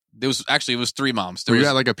 Because it was 3 moms. Were you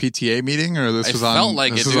at like a PTA meeting, or this was on? It felt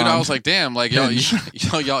like it, dude. I was like, damn, like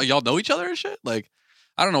y'all know each other and shit. Like,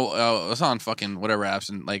 I don't know. It's on fucking whatever apps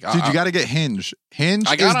and like. Dude, you got to get Hinge. Hinge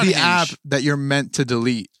is the app that you're meant to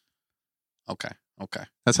delete. Okay.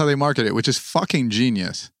 That's how they market it, which is fucking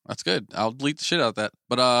genius. That's good. I'll delete the shit out of that.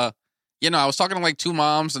 But I was talking to like 2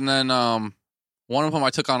 moms, and then one of them I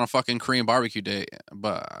took on a fucking Korean barbecue date.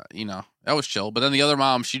 But that was chill. But then the other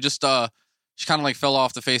mom, she just she kind of like fell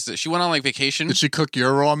off the face. She went on like vacation. Did she cook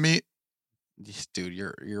your raw meat? Dude,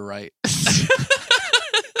 you're right.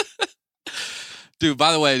 Dude,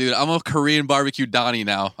 by the way, dude, I'm a Korean barbecue Donnie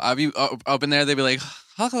now. I'll be up in there. They'd be like,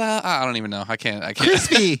 I don't even know. I can't.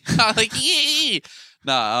 Crispy. I'm like, yee.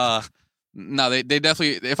 No, they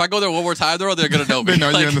definitely. If I go there one more time, they're gonna know me.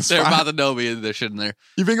 They're about to know me, and they're shit in there.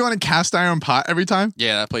 You've been going to Cast Iron Pot every time?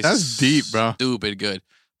 Yeah, that place. That's deep, bro. Stupid good,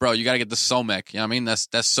 bro. You got to get the somek. You know what I mean? That's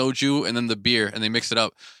soju and then the beer, and they mix it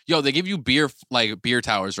up. Yo, they give you beer like beer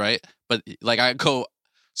towers, right? But like I go.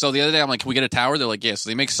 So the other day, I'm like, can we get a tower? They're like, yeah. So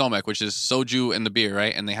they make somek, which is soju and the beer,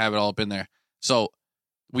 right? And they have it all up in there. So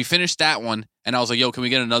we finished that one, and I was like, yo, can we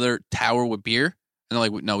get another tower with beer? And they're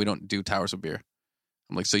like, no, we don't do towers with beer.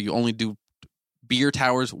 I'm like, so you only do beer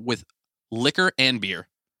towers with liquor and beer? I'm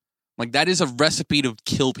like, that is a recipe to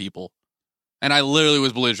kill people. And I literally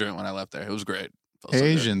was belligerent when I left there. It was great.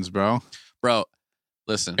 Asians, bro. Bro,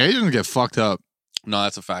 listen. Asians get fucked up. No,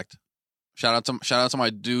 that's a fact. Shout out to my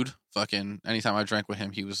dude. Fucking anytime I drank with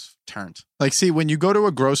him, he was turned. Like, see, when you go to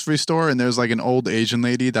a grocery store and there's like an old Asian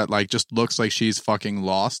lady that like just looks like she's fucking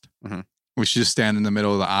lost, we should just stand in the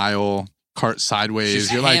middle of the aisle, cart sideways.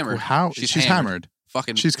 You're hammered. Like, how? She's hammered.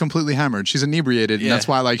 Fucking, she's completely hammered. She's inebriated, and that's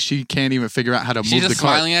why like she can't even figure out how to move the cart. She's just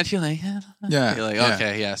smiling at you, like, yeah. You're like,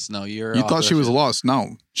 okay, yes, no, you're. You thought she was lost?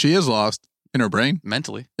 No, she is lost in her brain,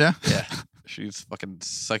 mentally. Yeah. She's fucking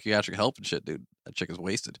psychiatric help and shit, dude. That chick is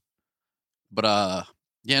wasted. But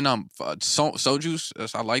yeah, no,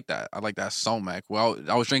 soju. I like that. I like that somek. Well,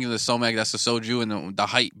 I was drinking the somek. That's the soju, and the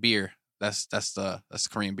Hite beer. That's the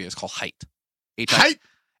Korean beer. It's called Hite. Hite.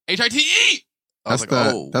 HITE.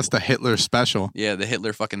 That's the Hitler special. Yeah, the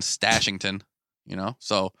Hitler fucking Stashington.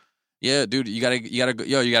 So yeah, dude, you gotta go.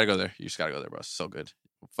 Yo, you gotta go there. You just gotta go there, bro. It's so good.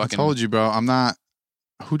 Fucking. I told you, bro. I'm not.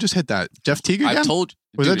 Who just hit that? Jeff Teague again? I told.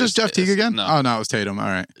 Was that just Jeff Teague again? No. Oh no, it was Tatum. All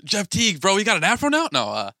right. Jeff Teague, bro. You got an afro now?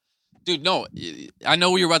 No. Dude, no. I know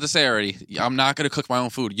what you're about to say already. I'm not gonna cook my own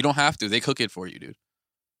food. You don't have to. They cook it for you, dude.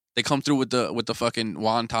 They come through with the fucking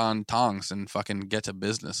wonton tongs and fucking get to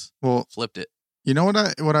business. Well, flipped it. You know what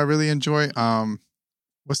I really enjoy?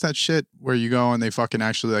 What's that shit where you go and they fucking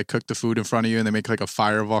actually like cook the food in front of you and they make like a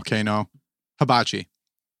fire volcano? Hibachi.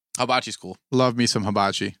 Hibachi's cool. Love me some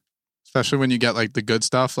hibachi. Especially when you get like the good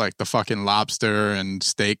stuff, like the fucking lobster and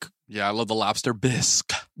steak. Yeah, I love the lobster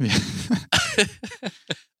bisque. Yeah.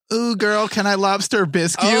 Ooh, girl, can I lobster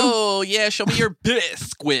bisque you? Oh yeah, show me your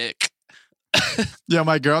bisquick. Yeah,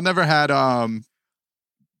 my girl never had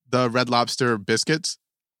the Red Lobster biscuits.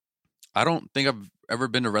 I don't think I've ever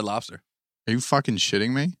been to Red Lobster. Are you fucking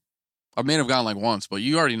shitting me? I may have gone like once, but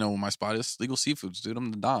you already know what my spot is. Legal Seafoods, dude.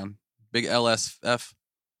 I'm the Don. Big LSF.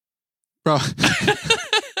 Bro.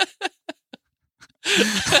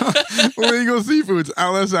 Legal Seafoods,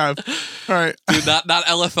 LSF. All right. Dude, not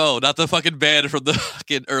LFO, not the fucking band from the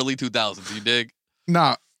fucking early 2000s. You dig?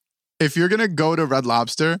 Nah, if you're going to go to Red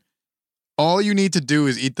Lobster, all you need to do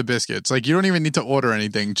is eat the biscuits. Like, you don't even need to order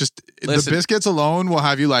anything. Just Listen, the biscuits alone will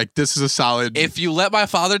have you like, this is a solid. If you let my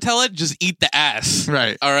father tell it, just eat the ass.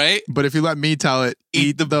 Right. All right? But if you let me tell it,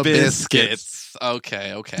 eat the biscuits.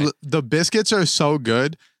 Okay. The biscuits are so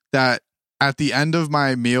good that at the end of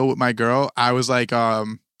my meal with my girl, I was like,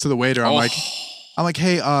 to the waiter, I'm like,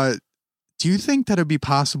 hey, do you think that it'd be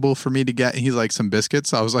possible for me to get, and he's like, some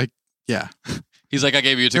biscuits? I was like, yeah. He's like, I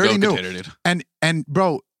gave you a to-go container, dude. And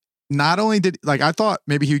bro, not only did, like, I thought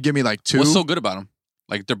maybe he would give me like 2. What's so good about them?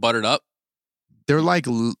 Like, they're buttered up? They're like,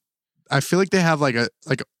 I feel like they have like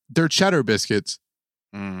they're cheddar biscuits,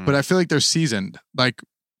 but I feel like they're seasoned. Like,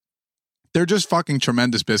 they're just fucking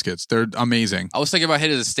tremendous biscuits. They're amazing. I was thinking about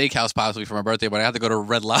hitting a steakhouse possibly for my birthday, but I had to go to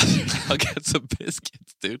Red Lobster. I'll get some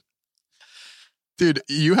biscuits, dude. Dude,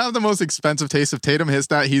 you have the most expensive taste. If Tatum hits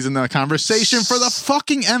that, he's in the conversation for the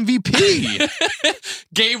fucking MVP.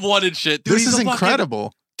 Game 1 and shit. Dude, this is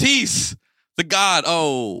incredible. Tease, the god.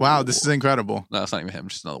 Oh. Wow, this is incredible. No, it's not even him.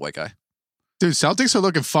 Just another white guy. Dude, Celtics are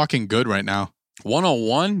looking fucking good right now.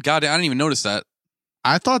 101? God, I didn't even notice that.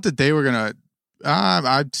 I thought that they were going to...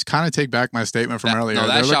 I kind of take back my statement from earlier.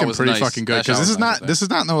 They're looking pretty fucking good because this is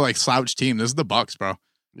not no like slouch team. This is the Bucks, bro.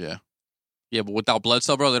 Yeah, but without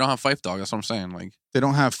Bledsoe, bro, they don't have Fife Dog. That's what I'm saying. Like, they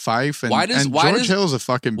don't have Fife, and George Hill's a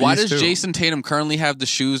fucking beast. Why does too. Jason Tatum currently have the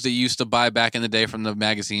shoes that you used to buy back in the day from the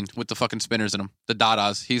magazine with the fucking spinners in them? The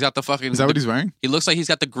Dadas. He's got the fucking. Is that what he's wearing? He looks like he's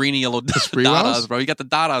got the green and yellow Dadas, bro. He got the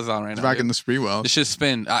Dadas on right now. Back in the Spreewell. This shit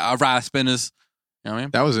spin. I ride spinners. You know what I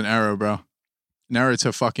mean? That was an error, bro. An error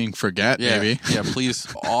to fucking forget, maybe. Yeah, please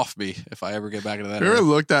off me if I ever get back into that. You ever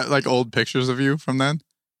looked at like old pictures of you from then?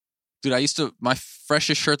 Dude, my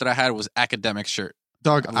freshest shirt that I had was academic shirt.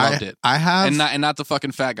 Dog, I loved it. I have and not the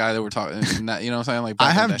fucking fat guy that we're talking. Not, you know what I'm saying? Like,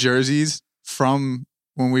 I have jerseys from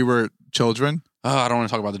when we were children. Oh, I don't want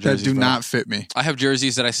to talk about the jerseys. That do not fit me. I have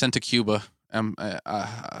jerseys that I sent to Cuba. I'm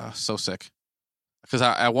so sick because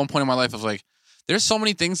at one point in my life I was like, there's so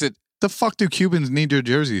many things that the fuck do Cubans need your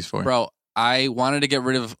jerseys for, bro? I wanted to get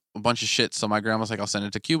rid of a bunch of shit, so my grandma's like, I'll send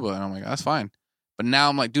it to Cuba. And I'm like, that's fine. But now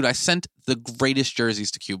I'm like, dude, I sent the greatest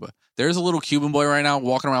jerseys to Cuba. There's a little Cuban boy right now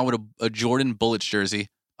walking around with a Jordan Bullets jersey,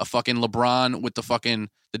 a fucking LeBron with the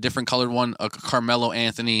different colored one, a Carmelo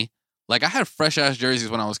Anthony. Like, I had fresh-ass jerseys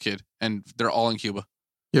when I was a kid, and they're all in Cuba.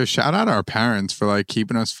 Yo, shout out our parents for, like,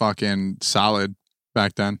 keeping us fucking solid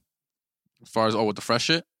back then. As far as, with the fresh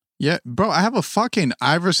shit? Yeah, bro, I have a fucking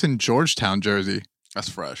Iverson Georgetown jersey. That's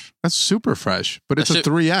fresh. That's super fresh. But it's a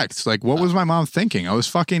 3X. Like, what was my mom thinking? I was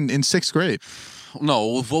fucking in 6th grade.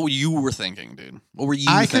 No, what you were thinking, dude? What were you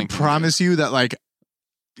thinking? I can promise you that, like,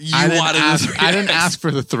 I didn't ask for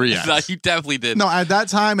the 3X. No, you definitely did. No, at that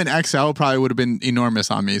time, an XL probably would have been enormous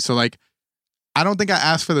on me. So, like, I don't think I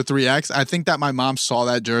asked for the 3X. I think that my mom saw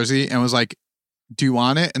that jersey and was like, do you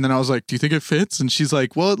want it? And then I was like, do you think it fits? And she's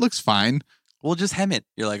like, well, it looks fine. We'll just hem it.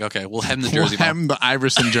 You're like, okay, we'll hem the jersey. We'll hem the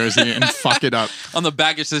Iverson jersy and fuck it up. On the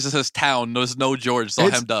back, it says town. There's no George. It's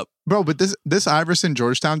all hemmed up. Bro, but this Iverson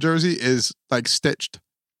Georgetown jersey is like stitched.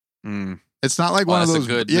 It's not like one of those.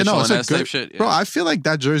 Good it's a good type shit. Yeah. Bro, I feel like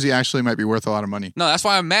that jersey actually might be worth a lot of money. No, that's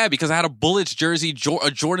why I'm mad because I had a Bullets jersey,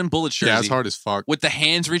 a Jordan Bullets jersey. Yeah, it's hard as fuck. With the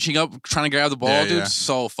hands reaching up, trying to grab the ball, dude. Yeah.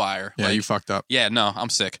 So fire. Yeah, you fucked up. Yeah, no, I'm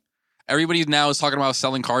sick. Everybody now is talking about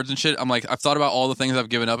selling cards and shit. I'm like, I've thought about all the things I've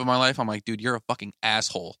given up in my life. I'm like, dude, you're a fucking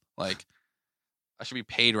asshole. Like, I should be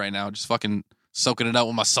paid right now, just fucking soaking it up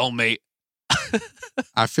with my soulmate.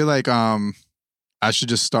 I feel like I should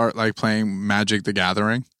just start like playing Magic the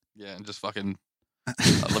Gathering. Yeah, and just fucking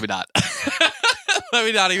let me not. Let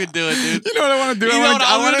me not even do it, dude. You know what I want to do?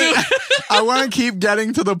 I want to keep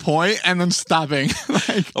getting to the point and then stopping.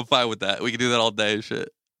 Like, I'm fine with that. We can do that all day and shit.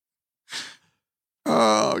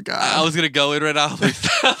 Oh, God. I was going to go in right now.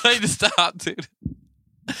 I need to stop, dude.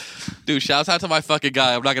 Dude, shouts out to my fucking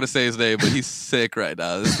guy. I'm not going to say his name, but he's sick right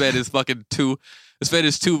now. This man is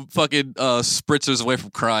two fucking spritzers away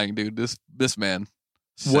from crying, dude. This man.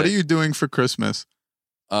 Sick. What are you doing for Christmas?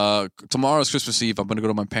 Tomorrow's Christmas Eve. I'm going to go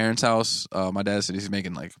to my parents' house. My dad said he's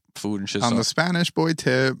making like food and shit. On the Spanish boy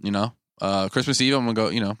tip. You know? Christmas Eve, I'm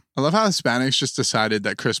gonna go. I love how Hispanics just decided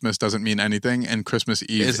that Christmas doesn't mean anything, and Christmas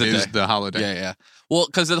Eve is the holiday. Yeah. Well,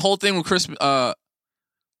 because the whole thing with Christmas, I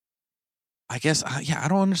guess, I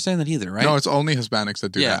don't understand that either, right? No, it's only Hispanics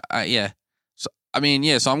that do that. Yeah. So I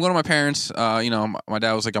mean, so I'm going to my parents. My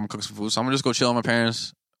dad was like, I'm gonna cook some food, so I'm gonna just go chill with my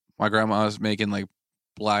parents. My grandma's making like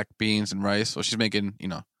black beans and rice, so she's making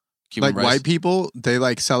Cuban like rice. White people, they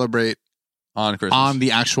like celebrate on Christmas, on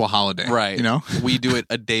the actual holiday, right? We do it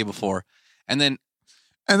a day before, and then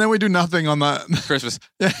we do nothing on the Christmas.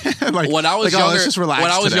 like when I was younger, let's just relax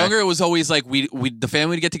when I was today. younger, it was always like the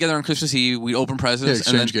family would get together on Christmas Eve, we'd open presents,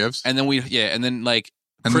 exchange gifts, and then and then like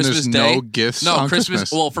and Christmas then Day, no gifts. No, on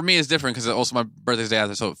Christmas. Well, for me, it's different because also my birthday's day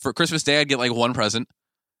after. So for Christmas Day, I'd get like one present,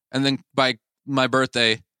 and then by my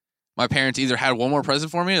birthday, my parents either had one more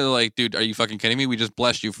present for me, or they're like, "Dude, are you fucking kidding me? We just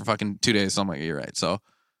blessed you for fucking 2 days." So I'm like, "You're right." So,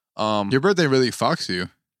 your birthday really fucks you.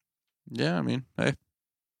 Yeah, I mean, hey,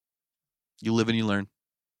 you live and you learn.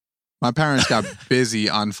 My parents got busy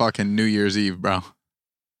on fucking New Year's Eve, bro.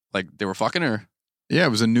 Like they were fucking her. Yeah, it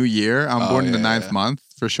was a new year. I'm born in the 9th month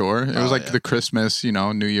for sure. It was like the Christmas,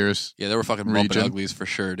 New Year's. Yeah, they were fucking bumping uglies for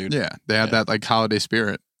sure, dude. Yeah, they had that like holiday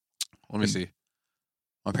spirit. Let me see.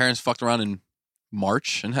 My parents fucked around in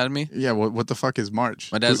March and had me. Yeah, what the fuck is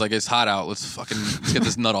March? My dad's like, it's hot out. Let's get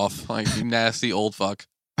this nut off. Like, you nasty old fuck.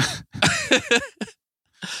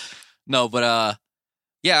 No, but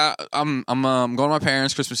yeah, I'm going to my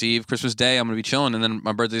parents Christmas Eve, Christmas Day. I'm gonna be chilling, and then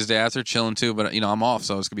my birthday's the day after, chilling too. But I'm off,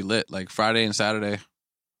 so it's gonna be lit. Like Friday and Saturday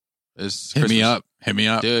is hit Christmas. Hit me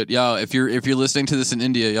up, dude. Yo, if you're listening to this in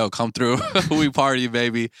India, yo, come through. We party,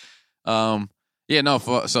 baby. So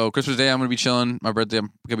Christmas Day I'm gonna be chilling. My birthday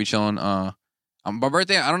I'm gonna be chilling. My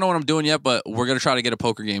birthday I don't know what I'm doing yet, but we're gonna try to get a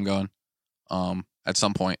poker game going. At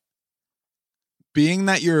some point. Being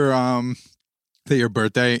that your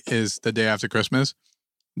birthday is the day after Christmas,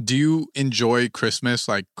 do you enjoy Christmas,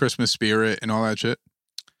 like Christmas spirit and all that shit?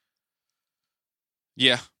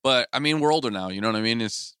 Yeah, but I mean, we're older now. You know what I mean?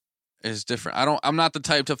 It's different. I'm not the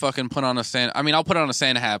type to fucking put on a Santa. I mean, I'll put on a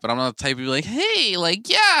Santa hat, but I'm not the type to be like, hey, like,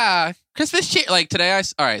 yeah, Christmas cheer. Like today,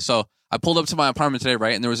 all right, so I pulled up to my apartment today,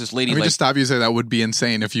 right? And there was this lady. Let me just stop you and say that would be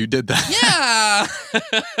insane if you did that. Yeah.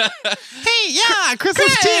 Hey, yeah,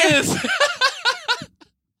 Christmas cheers.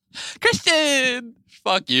 Christian.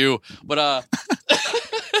 Fuck you. But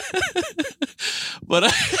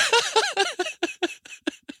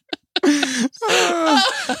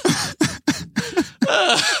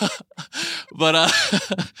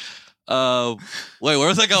wait, where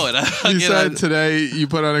was I going? You said today you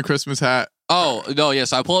put on a Christmas hat. Oh, no, yeah.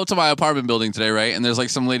 So I pull up to my apartment building today, right? And there's like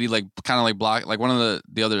some lady like kind of like block, like one of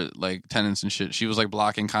the other like tenants and shit. She was like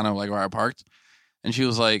blocking kind of like where I parked. And she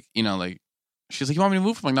was like, she's like, you want me to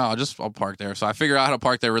move? I'm like, no, I'll park there. So I figure out how to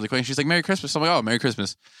park there really quick. And she's like, Merry Christmas. I'm like, oh, Merry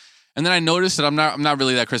Christmas. And then I noticed that I'm not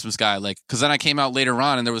really that Christmas guy. Like, cause then I came out later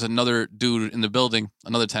on and there was another dude in the building,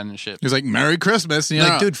 another tenant and shit. He was like, Merry Christmas. And you're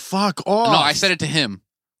like, dude, fuck off. No, I said it to him.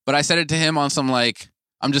 But I said it to him on some like,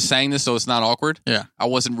 I'm just saying this so it's not awkward. Yeah. I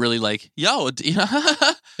wasn't really like, yo, yeah.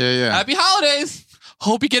 Happy holidays.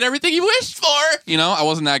 Hope you get everything you wished for. I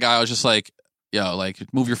wasn't that guy. I was just like, yo, like,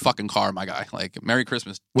 move your fucking car, my guy. Like, Merry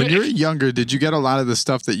Christmas. When you were younger, did you get a lot of the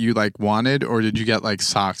stuff that you like wanted, or did you get like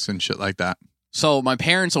socks and shit like that? So my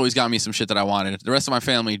parents always got me some shit that I wanted. The rest of my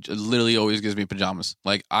family literally always gives me pajamas.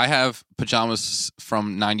 Like, I have pajamas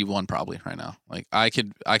from 91 probably right now. Like, I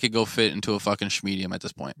could go fit into a fucking schmedium at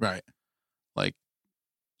this point. Right. Like,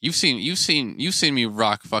 you've seen me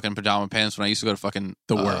rock fucking pajama pants when I used to go to fucking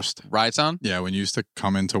the worst Ride Sound. Yeah, when you used to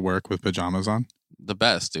come into work with pajamas on. The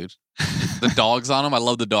best, dude. The dogs on them. I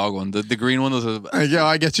love the dog one. The green one. Yo,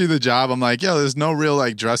 I get you the job. I'm like, yo, there's no real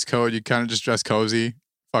like dress code. You kind of just dress cozy.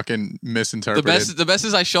 Fucking misinterpreted. The best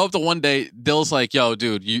is I show up to one day. Dill's like, yo,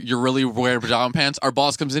 dude, you're really wearing pajama pants. Our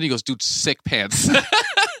boss comes in. He goes, dude, sick pants.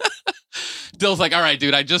 Dill's like, all right,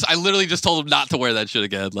 dude. I literally just told him not to wear that shit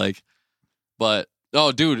again. Like, but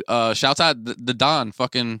oh, dude, shouts out the Don,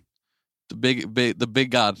 fucking the big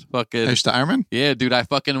god, fucking. Hey, Steierman? Yeah, dude. I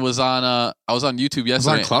fucking was on. I was on YouTube yesterday. I was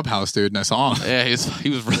on Clubhouse, dude, and I saw him. Yeah, he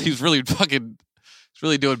was really fucking. He's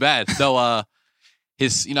really doing bad. So,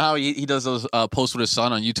 his, how he does those posts with his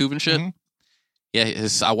son on YouTube and shit. Mm-hmm. Yeah,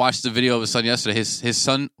 I watched the video of his son yesterday. His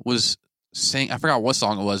son was singing. I forgot what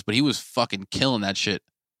song it was, but he was fucking killing that shit.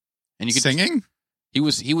 And you could singing. He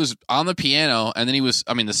was on the piano, and then he was.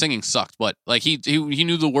 I mean, the singing sucked, but like he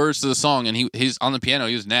knew the words to the song, and he's on the piano.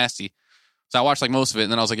 He was nasty. So I watched like most of it,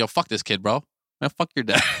 and then I was like, "Yo, fuck this kid, bro. Man, fuck your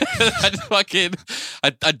dad."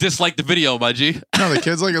 I dislike the video, my G. No, the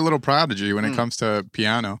kid's like a little prodigy when it comes to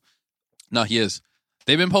piano. No, he is.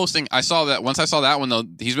 They've been posting. I saw that. Once I saw that one, though,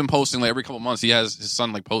 he's been posting like every couple months. He has his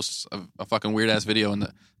son like posts a fucking weird ass video, and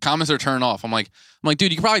the comments are turned off. I'm like,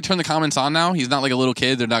 dude, you can probably turn the comments on now. He's not like a little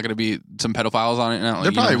kid. They're not going to be some pedophiles on it now. Like,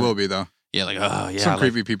 there probably will be though. Yeah, like oh yeah, some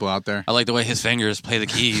creepy people out there. I like the way his fingers play the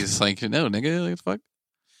keys. Like no, nigga, like fuck.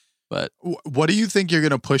 But what do you think you're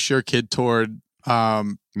going to push your kid toward?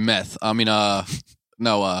 Meth. I mean,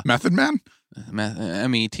 no. Method Man.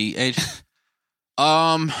 METH.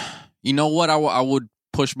 You know what? I would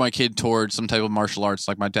push my kid towards some type of martial arts,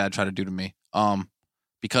 like my dad tried to do to me.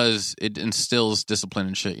 Because it instills discipline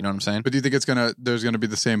and shit. You know what I'm saying? But do you think there's gonna be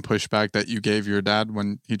the same pushback that you gave your dad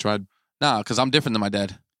when he tried? Nah, because I'm different than my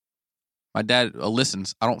dad. My dad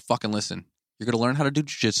listens. I don't fucking listen. You're gonna learn how to do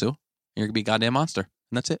jujitsu. And you're gonna be a goddamn monster,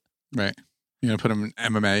 and that's it. Right. You're gonna put him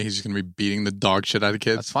in MMA. He's just gonna be beating the dog shit out of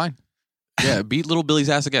kids. That's fine. Yeah, beat little Billy's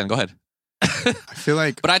ass again. Go ahead. I feel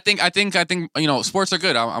like, but I think sports are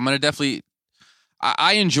good. I'm gonna definitely.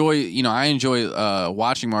 I enjoy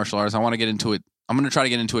watching martial arts. I want to get into it. I'm gonna try to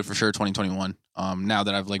get into it for sure 2021. Now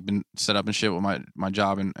that I've like been set up and shit with my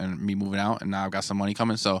job and me moving out, and now I've got some money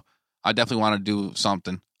coming, so I definitely want to do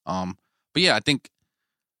something. But yeah, I think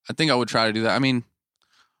I would try to do that. I mean,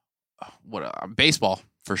 baseball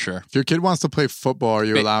for sure. If your kid wants to play football, are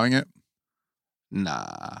you allowing it?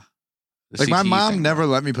 Nah. Like my mom never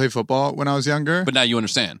let me play football when I was younger. But now you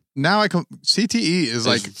understand. Now CTE is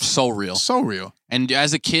like so real. So real. And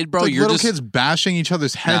as a kid, bro, like you're little just kids bashing each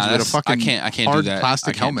other's heads with a fucking I can't hard do that.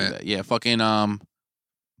 plastic helmet. Yeah, fucking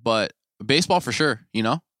but baseball for sure, you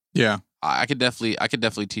know? Yeah. I could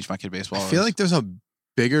definitely teach my kid baseball. I feel like there's a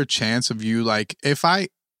bigger chance of you like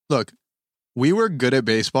we were good at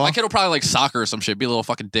baseball. My kid will probably like soccer or some shit, be a little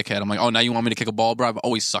fucking dickhead. I'm like, oh, now you want me to kick a ball, bro? I've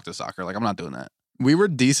always sucked at soccer. Like, I'm not doing that. We were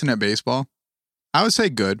decent at baseball. I would say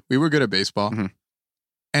good. We were good at baseball. Mm-hmm.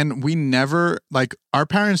 And we never, like, our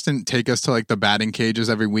parents didn't take us to, like, the batting cages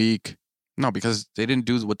every week. No, because they didn't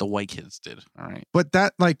do what the white kids did. All right. But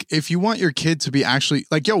that, like, if you want your kid to be actually,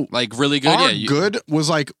 like, like, really good. Our good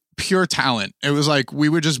was, like, pure talent. It was like, we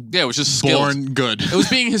were just, it was just born skilled. good. It was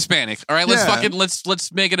being Hispanic. All right. Let's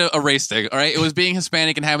make it a race thing. All right. It was being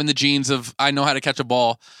Hispanic and having the genes of, I know how to catch a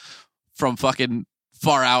ball from fucking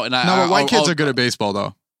far out. And but white kids are good at baseball,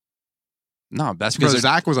 though. No, that's because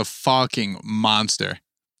Zach was a fucking monster.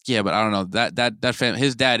 Yeah, but I don't know that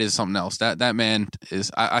his dad is something else. That man is.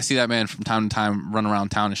 I see that man from time to time run around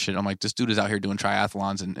town and shit. I'm like, this dude is out here doing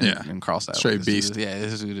triathlons and Carlsbad. Straight beast.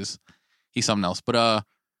 This dude he's something else. But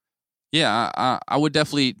yeah, I would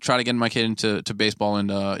definitely try to get my kid into baseball and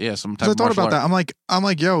some type of martial art. I thought about that. I'm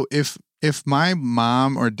like, yo, if my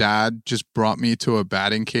mom or dad just brought me to a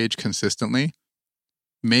batting cage consistently,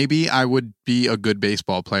 maybe I would be a good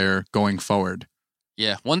baseball player going forward.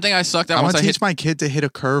 Yeah, one thing I sucked at. I want to teach my kid to hit a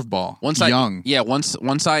curveball. Once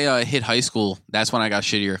I hit high school, that's when I got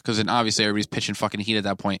shittier because then obviously everybody's pitching fucking heat at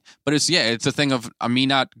that point. But it's a thing of me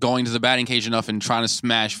not going to the batting cage enough and trying to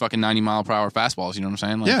smash fucking 90-mile-per-hour fastballs. You know what I'm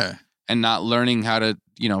saying? Like, yeah. And not learning how to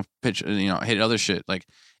pitch, hit other shit. Like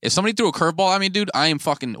if somebody threw a curveball at me, dude, I am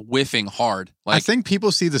fucking whiffing hard. Like, I think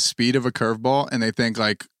people see the speed of a curveball and they think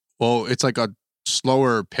like, well, it's like a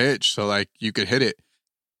slower pitch, so like you could hit it.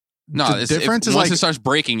 No, the difference is once it starts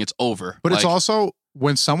breaking, it's over. But it's also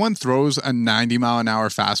when someone throws a 90-mile-an-hour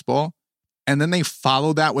fastball and then they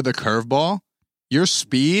follow that with a curveball, your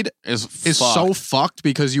speed is so fucked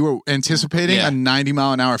because you were anticipating a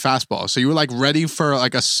 90-mile-an-hour fastball. So you were like ready for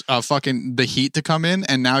like a fucking the heat to come in,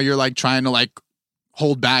 and now you're like trying to like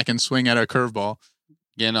hold back and swing at a curveball.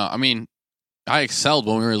 Yeah, no, I mean, I excelled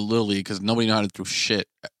when we were in Little League because nobody knew how to throw shit.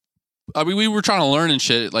 I mean, we were trying to learn and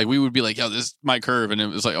shit. Like, we would be like, yo, this is my curve. And it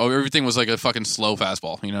was like, oh, everything was like a fucking slow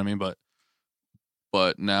fastball. You know what I mean?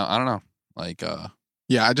 But now, I don't know. Like,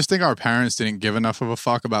 yeah, I just think our parents didn't give enough of a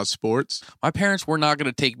fuck about sports. My parents were not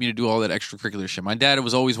going to take me to do all that extracurricular shit. My dad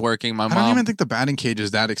was always working. My mom. I don't even think the batting cage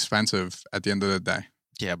is that expensive at the end of the day.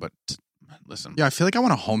 Yeah, but listen. Yeah, I feel like I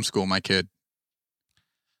want to homeschool my kid.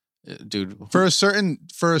 Dude. For a certain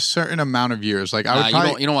amount of years. Like, I would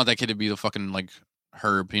probably, you don't want that kid to be the fucking, like,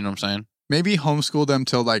 Herb, you know what I'm saying? Maybe homeschool them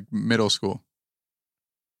till like middle school.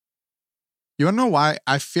 You want to know why?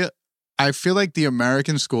 I feel like the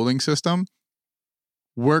American schooling system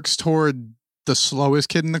works toward the slowest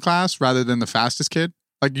kid in the class rather than the fastest kid.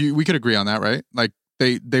 Like we could agree on that, right? Like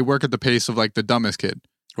they work at the pace of like the dumbest kid.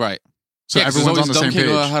 Right. So everyone's on the same page.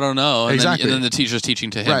 I don't know. And exactly. And then the teacher's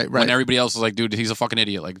teaching to him. Right. When everybody else is like, dude, he's a fucking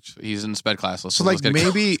idiot. Like, he's in sped class. So like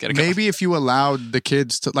maybe if you allowed the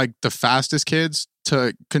kids to like the fastest kids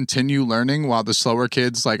to continue learning while the slower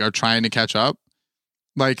kids like are trying to catch up,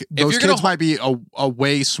 like those kids might be a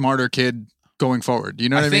way smarter kid going forward. You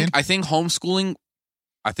know what I mean? I think homeschooling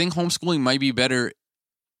might be better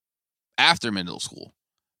after middle school.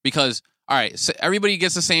 Because, all right, so everybody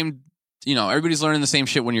gets the same, everybody's learning the same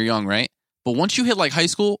shit when you're young, right? But once you hit like high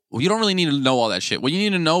school, you don't really need to know all that shit. What you need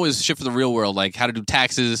to know is shit for the real world, like how to do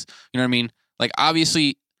taxes. You know what I mean? Like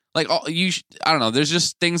obviously, like I don't know. There's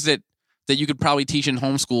just things that you could probably teach in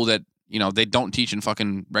homeschool that they don't teach in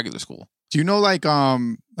fucking regular school. Do you know like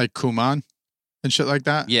Kumon and shit like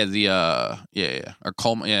that? Yeah, or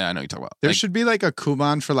Coleman. Yeah, I know what you're talking about. There should be like a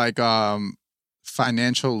Kumon for like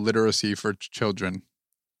financial literacy for children.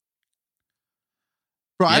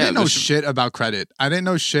 Bro, I didn't know shit about credit. I didn't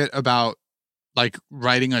know shit about like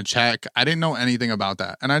writing a check. I didn't know anything about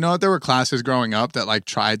that. And I know that there were classes growing up that like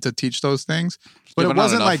tried to teach those things, but it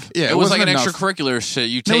wasn't like, it was like an extracurricular shit.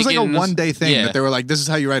 You take it was like a one-day thing that they were like, this is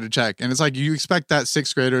how you write a check. And it's like, you expect that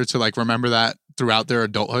sixth grader to like remember that throughout their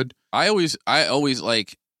adulthood. I always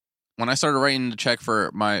like, when I started writing the check for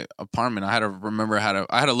my apartment, I had to remember I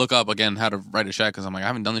had to look up again how to write a check because I'm like, I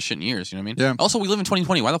haven't done this shit in years. You know what I mean? Yeah. Also, we live in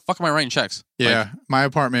 2020. Why the fuck am I writing checks? Yeah. My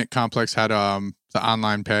apartment complex had the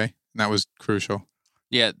online pay, and that was crucial.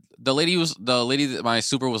 Yeah. The lady that my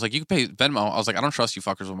super was like, you can pay Venmo. I was like, I don't trust you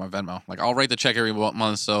fuckers with my Venmo. Like, I'll write the check every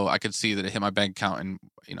month so I could see that it hit my bank account and,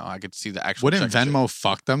 I could see the actual Wouldn't Venmo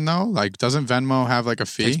fuck them though? Like, doesn't Venmo have like a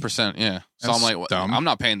fee? 6%, yeah. So That's I'm like, dumb. I'm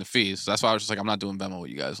not paying the fees. So that's why I was just like, I'm not doing Venmo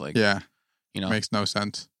with you guys. Like, yeah. Makes no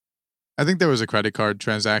sense. I think there was a credit card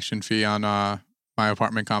transaction fee on my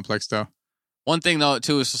apartment complex though. One thing though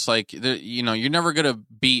too is just like you're never gonna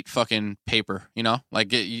beat fucking paper. Like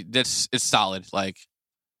it's solid. Like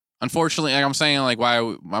unfortunately, like I'm saying, like why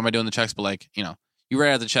am I doing the checks? But like you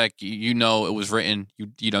write out the check, it was written.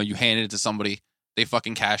 You handed it to somebody. They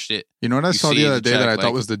fucking cashed it. You know what I saw the other day that I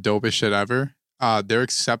thought was the dopest shit ever? They're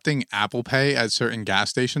accepting Apple Pay at certain gas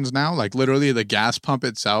stations now. Like literally, the gas pump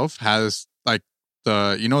itself has like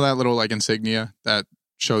that little like insignia that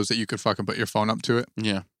shows that you could fucking put your phone up to it.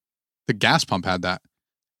 Yeah. The gas pump had that.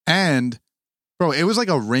 And bro, it was like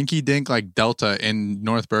a rinky dink like Delta in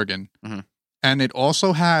North Bergen. Mm-hmm. And it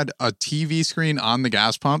also had a TV screen on the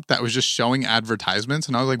gas pump that was just showing advertisements.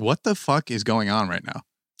 And I was like, what the fuck is going on right now?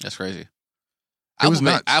 That's crazy. It was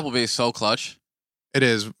nuts. Apple Pay is so clutch. It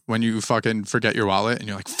is when you fucking forget your wallet and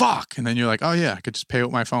you're like, fuck. And then you're like, oh yeah, I could just pay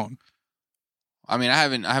with my phone. I mean, I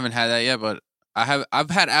haven't had that yet, but I've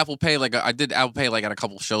had Apple Pay. Like I did Apple Pay like at a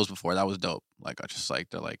couple shows before. That was dope. Like I just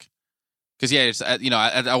like they're like, because yeah, it's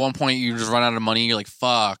at one point you just run out of money. You're like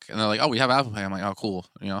fuck, and they're like, oh, we have Apple Pay. I'm like, oh, cool.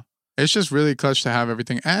 It's just really clutch to have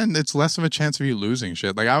everything, and it's less of a chance of you losing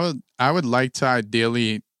shit. Like I would like to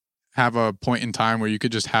ideally have a point in time where you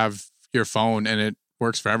could just have your phone and it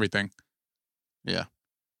works for everything. Yeah.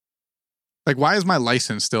 Like, why is my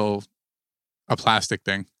license still a plastic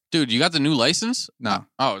thing? Dude, you got the new license? No.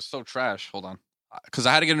 Oh, it's so trash. Hold on. Because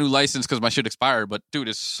I had to get a new license because my shit expired. But, dude,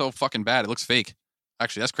 it's so fucking bad. It looks fake.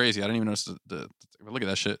 Actually, that's crazy. I didn't even notice look at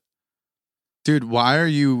that shit. Dude, why are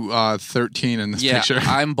you 13 in this picture? Yeah,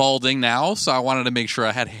 I'm balding now, so I wanted to make sure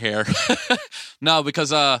I had hair. No,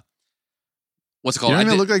 because, what's it called? You don't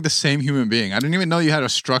even look like the same human being. I didn't even know you had a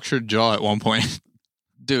structured jaw at one point.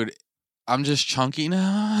 Dude, I'm just chunky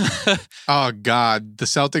now. Oh, God. The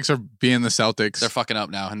Celtics are being the Celtics. They're fucking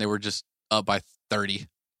up now, and they were just up by 30.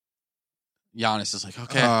 Giannis is like,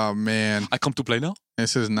 okay. Oh, man. I come to play now?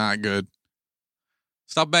 This is not good.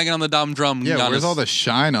 Stop banging on the dumb drum, Yeah, Giannis. where's all the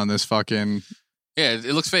shine on this fucking... Yeah,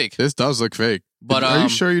 it looks fake. This does look fake. But are you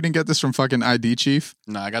sure you didn't get this from fucking ID Chief?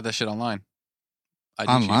 No, I got that shit online. ID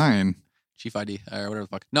online? Chief ID, or whatever the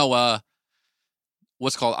fuck. No,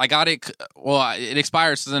 what's it called? I got it... Well, it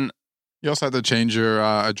expired, so then... You also had to change your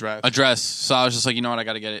address. So I was just like, you know what, I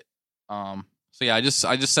got to get it. So yeah, I just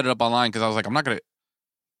set it up online because I was like, I'm not gonna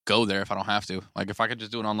go there if I don't have to. Like, if I could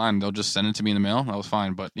just do it online, they'll just send it to me in the mail. That was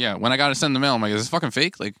fine. But yeah, when I got it sent in the mail, I'm like, is this fucking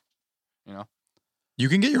fake? Like, you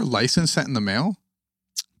can get your license sent in the mail.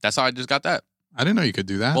 That's how I just got that. I didn't know you could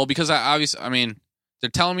do that. Well, because I mean,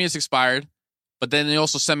 they're telling me it's expired, but then they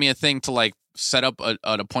also sent me a thing to like set up an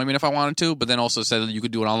appointment if I wanted to. But then also said that you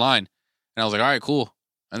could do it online, and I was like, all right, cool.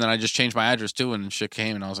 And then I just changed my address too, and shit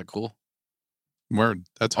came, and I was like, cool. Word.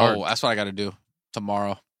 That's hard. Oh, that's what I got to do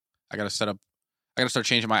tomorrow. I got to start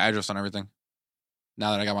changing my address on everything.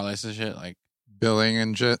 Now that I got my license shit, like billing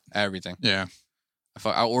and shit. Everything. Yeah.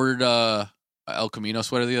 I ordered a El Camino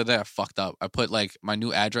sweater the other day. I fucked up. I put like my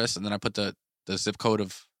new address, and then I put the zip code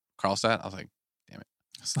of Karlstad. I was like, damn it.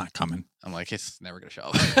 It's not coming. I'm like, it's never going to show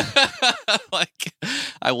up. Like,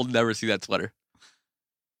 I will never see that sweater.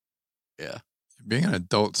 Yeah. Being an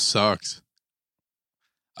adult sucks.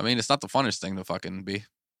 I mean, it's not the funnest thing to fucking be.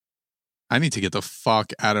 I need to get the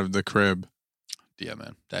fuck out of the crib. Yeah,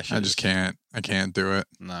 man. That shit I just can't. I can't do it.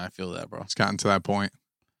 Nah, I feel that, bro. It's gotten to that point.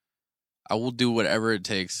 I will do whatever it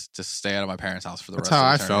takes to stay out of my parents' house for the That's rest of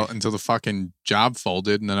how I eternity. felt until the fucking job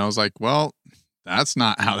folded. And then I was like, well, that's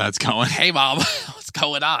not how that's going. Hey, Mom, what's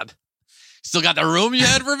going on? Still got the room you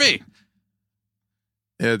had for me?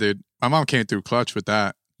 Yeah, dude. My mom came through clutch with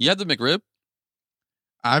that. You had the McRib?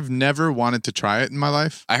 I've never wanted to try it in my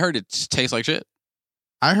life. I heard it tastes like shit.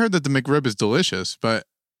 I heard that the McRib is delicious, but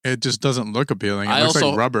it just doesn't look appealing. It looks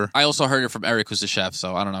like rubber. I also heard it from Eric, who's the chef,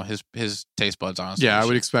 so I don't know. His taste buds aren't. Yeah, I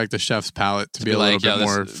would expect the chef's palate to be a little bit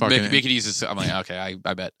more fucking... Make it easy. I'm like, okay,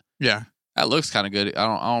 I bet. Yeah. That looks kind of good. I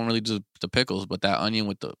don't really do the pickles, but that onion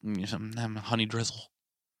with the honey drizzle.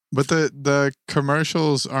 But the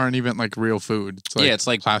commercials aren't even like real food. It's like it's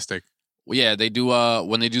like plastic. Yeah, they do.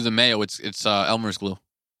 When they do the mayo, it's Elmer's glue.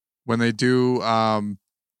 When they do, I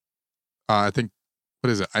think, what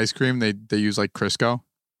is it? Ice cream. They use like Crisco.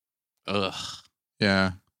 Ugh.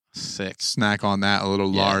 Yeah. Sick. Snack on that. A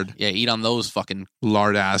little lard. Yeah, eat on those fucking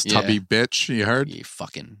lard ass tubby bitch. You heard? You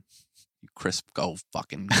fucking crisp hoe.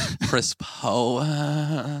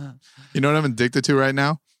 You know what I'm addicted to right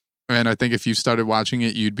now? And I think if you started watching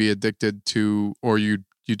it, you'd be addicted to, or you'd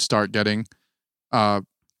start getting, what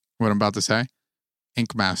I'm about to say,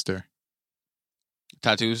 Ink Master.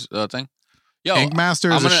 Tattoos thing? Yo, Ink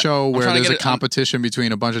Master is a show where there's a competition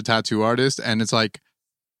between a bunch of tattoo artists, and it's like,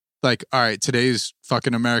 all right, today's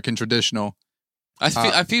fucking American traditional. I've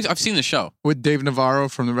seen the show with Dave Navarro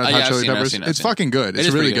from the Red Hot Chili Peppers. It's fucking good.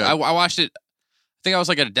 It's really good. I watched it. I think I was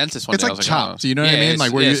like at a dentist one day. It's like Chopped. You know what I mean?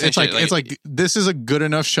 Like where it's like this is a good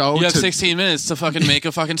enough show. You have 16 minutes to fucking make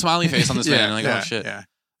a fucking smiley face on this man. Like, oh shit. Yeah.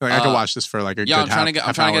 Like I could watch this for like a good half hour.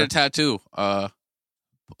 I'm trying to get a tattoo.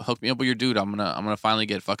 Hook me up with your dude. I'm gonna finally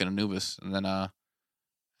get fucking Anubis and then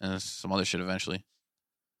and some other shit eventually.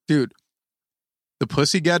 Dude, the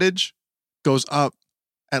pussy gettage goes up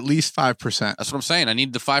at least 5%. That's what I'm saying. I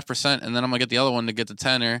need the 5%, and then I'm gonna get the other one to get the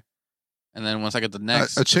tenner. And then once I get the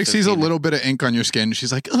next, a chick sees a little bit of ink on your skin.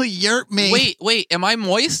 She's like, "Oh, you're me." Wait, am I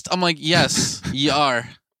moist? I'm like, yes, you are.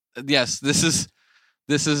 Yes, this is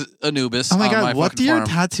Anubis. Oh my god, what do your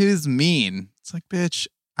tattoos mean? It's like, bitch,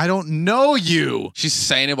 I don't know you. She's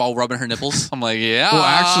saying it while rubbing her nipples. I'm like, yeah. Well,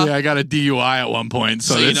 actually, I got a DUI at one point,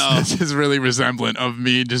 so this is really resemblant of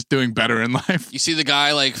me just doing better in life. You see the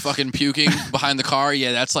guy like fucking puking behind the car?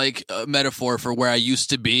 Yeah, that's like a metaphor for where I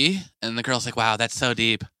used to be. And the girl's like, wow, that's so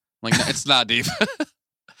deep. I'm like, no, it's not deep. I'm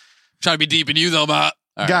trying to be deep in you though, Matt.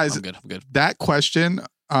 Right, guys, I'm good. That question,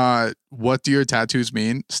 what do your tattoos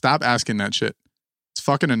mean? Stop asking that shit. It's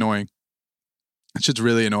fucking annoying. That shit's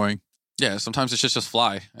really annoying. Yeah, sometimes it's just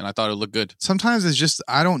fly, and I thought it looked good. Sometimes it's just,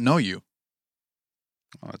 I don't know you.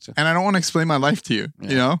 Oh, that's it. And I don't want to explain my life to you,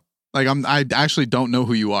 you know? Like, I actually don't know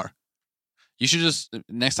who you are. You should just,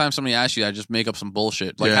 next time somebody asks you that, just make up some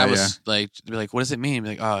bullshit. Like, like, be like, what does it mean? Be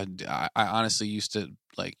like, oh, I honestly used to,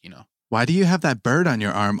 like, you know. Why do you have that bird on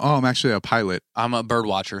your arm? Oh, I'm actually a pilot. I'm a bird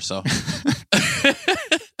watcher, so.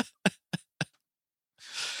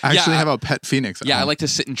 I actually have a pet phoenix. Yeah, I like to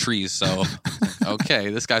sit in trees, so. Okay,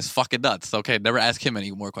 this guy's fucking nuts. Okay, never ask him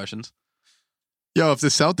any more questions. Yo, if the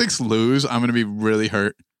Celtics lose, I'm going to be really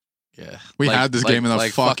hurt. Yeah. We had this game in the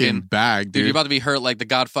fucking bag, dude. You're about to be hurt like the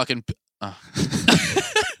god fucking...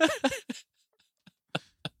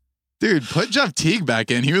 Dude, put Jeff Teague back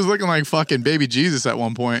in. He was looking like fucking baby Jesus at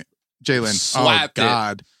one point. Jalen. Oh,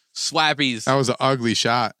 God. Swappies. That was an ugly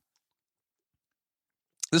shot.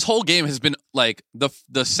 This whole game has been like the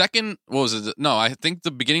second, what was it? No, I think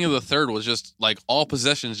the beginning of the third was just like all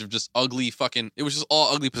possessions of just ugly fucking, it was just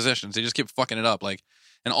all ugly possessions. They just kept fucking it up. Like,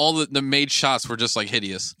 and all the made shots were just like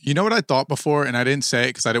hideous. You know what I thought before, and I didn't say it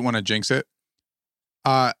because I didn't want to jinx it?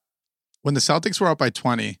 When the Celtics were up by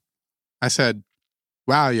 20, I said,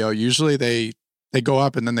 wow, yo, usually they go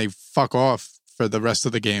up and then they fuck off for the rest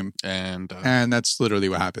of the game. And that's literally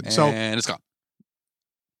what happened. And it's gone.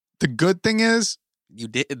 The good thing is, you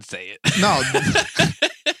didn't say it. No.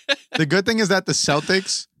 The good thing is that the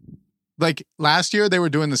Celtics, like last year, they were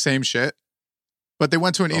doing the same shit, but they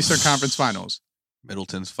went to an Eastern Conference Finals.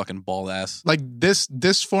 Middleton's fucking bald ass. Like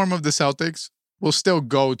this form of the Celtics will still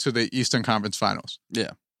go to the Eastern Conference Finals.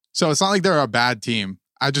 Yeah. So it's not like they're a bad team.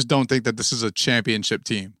 I just don't think that this is a championship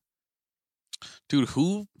team. Dude,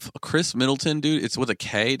 Chris Middleton, dude, it's with a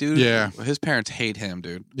K, dude. Yeah. His parents hate him,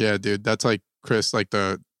 dude. Yeah, dude. That's like Chris, like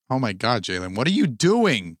oh my God, Jalen, what are you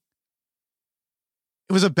doing?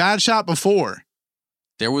 It was a bad shot before.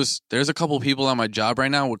 There's a couple people on my job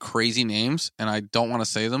right now with crazy names, and I don't want to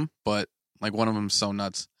say them, but like one of them's so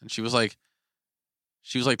nuts. And she was like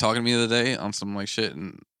talking to me the other day on some like shit,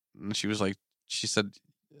 and she said,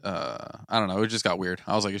 I don't know, it just got weird.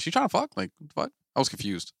 I was like, is she trying to fuck? Like, what? I was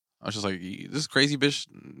confused. I was just like, this crazy bitch,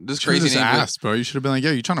 this crazy just name. Asked, bro. You should have been like,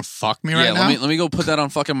 yo, you trying to fuck me right now? Let me go put that on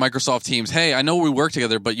fucking Microsoft Teams. Hey, I know we work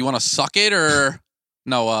together, but you want to suck it or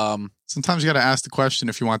no? Sometimes you got to ask the question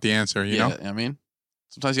if you want the answer. You know, I mean,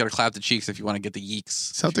 sometimes you got to clap the cheeks if you want to get the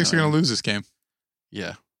yeeks. Celtics are going to lose this game.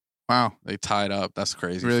 Yeah. Wow. They tied up. That's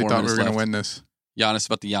crazy. Really thought we were going to win this. Giannis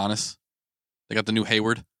about the Giannis. They got the new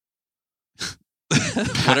Hayward.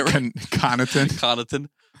 Connaughton.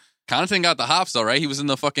 Connaughton got the hops though, right? He was in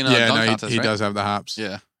the fucking dunk contest, he right? does have the hops.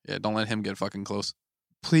 Yeah. Don't let him get fucking close.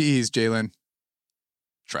 Please, Jalen.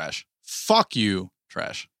 Trash. Fuck you.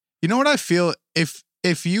 Trash. You know what I feel?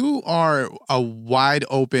 If you are a wide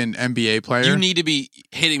open NBA player, you need to be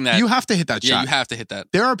hitting that. You have to hit that shot. Yeah, you have to hit that.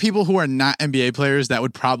 There are people who are not NBA players that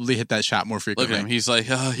would probably hit that shot more frequently. Look at him. He's like,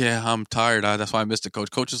 oh yeah, I'm tired. That's why I missed it, coach.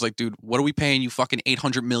 Coach is like, dude, what are we paying you fucking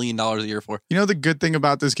 $800 million a year for? You know the good thing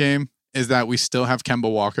about this game is that we still have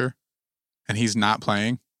Kemba Walker, and he's not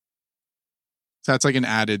playing. So that's like an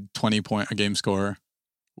added 20-point a game scorer.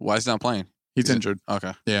 Why is he not playing? He's injured.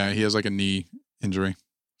 Okay. Yeah, he has like a knee injury.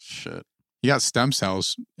 Shit. He got stem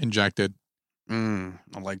cells injected. I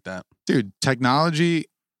like that. Dude, technology,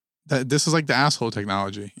 this is like the asshole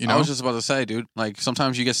technology. You know? I was just about to say, dude, like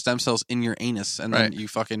sometimes you get stem cells in your anus and then you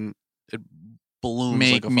fucking, it balloons.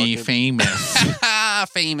 Make like a me fucking... famous.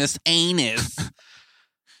 Famous anus.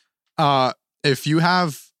 If you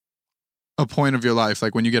have a point of your life,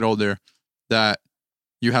 like when you get older, that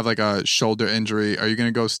you have like a shoulder injury, are you going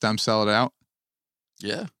to go stem cell it out?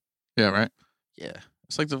 Yeah. Yeah, right? Yeah.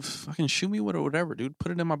 It's like the fucking shoot me with or whatever, dude.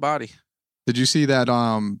 Put it in my body. Did you see that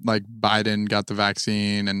like Biden got the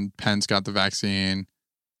vaccine and Pence got the vaccine?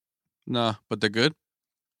 No, but they're good?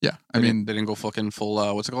 Yeah. They didn't go fucking full,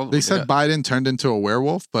 what's it called? They said Biden turned into a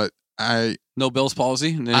werewolf, but no Bell's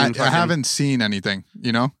palsy? I haven't seen anything,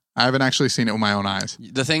 you know? I haven't actually seen it with my own eyes.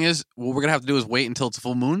 The thing is, what we're going to have to do is wait until it's a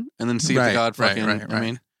full moon and then see if the God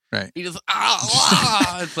fucking, Right. He just,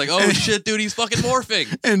 it's like, oh shit, dude, he's fucking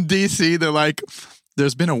morphing. In DC, they're like,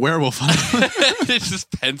 there's been a werewolf on It's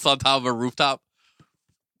just Pence on top of a rooftop.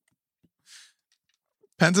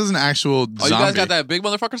 Pence is an actual zombie. Oh, you guys got that big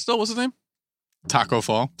motherfucker still? What's his name? Taco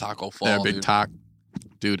Fall. Yeah, big dude. taco.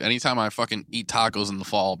 Dude, anytime I fucking eat tacos in the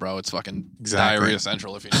fall, bro, it's fucking diarrhea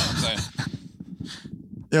central, if you know what I'm saying.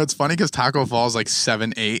 Yeah, it's funny because Taco Fall's like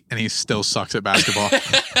 7'8" and he still sucks at basketball.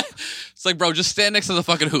 It's like, bro, just stand next to the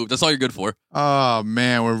fucking hoop. That's all you're good for. Oh,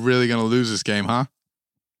 man, we're really going to lose this game, huh?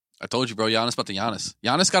 I told you, bro. Giannis about the Giannis.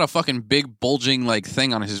 Giannis got a fucking big bulging like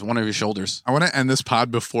thing on one of his shoulders. I want to end this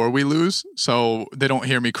pod before we lose so they don't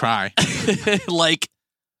hear me cry. Like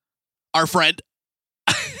our friend.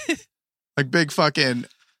 Like big fucking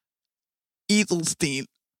Edelstein.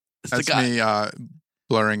 That's me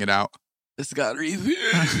blurring it out. It's the God Reeve.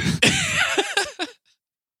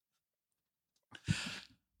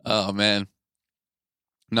 Oh man.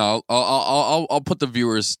 No, I'll put the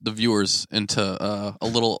viewers into a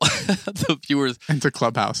little the viewers into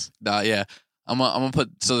Clubhouse. Yeah. I'm gonna put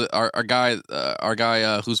our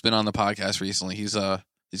guy who's been on the podcast recently. He's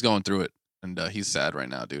going through it and he's sad right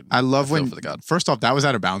now, dude. I love when first off that was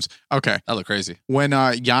out of bounds. Okay, that looked crazy. When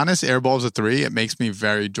Giannis airballs a 3, it makes me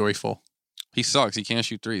very joyful. He sucks. He can't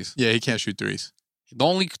shoot threes. Yeah, he can't shoot threes. The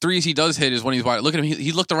only threes he does hit is when he's wide. Look at him.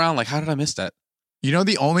 He looked around like, how did I miss that? You know,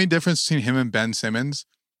 the only difference between him and Ben Simmons,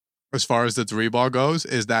 as far as the 3-ball goes,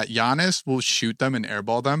 is that Giannis will shoot them and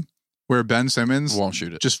airball them, where Ben Simmons won't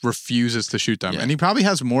shoot it. Just refuses to shoot them. Yeah. And he probably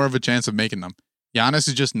has more of a chance of making them. Giannis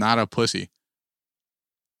is just not a pussy.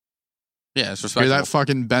 Yeah, it's respectable. Hear that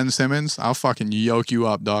fucking Ben Simmons? I'll fucking yoke you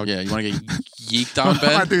up, dog. Yeah, you want to get yeeked on,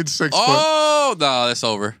 Ben? My dude's 6 foot. Oh, no, that's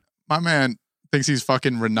over. My man thinks he's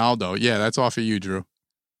fucking Ronaldo. Yeah, that's off of you, Drew.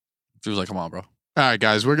 Drew's like, come on, bro. All right,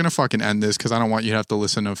 guys, we're going to fucking end this because I don't want you to have to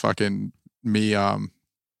listen to fucking me.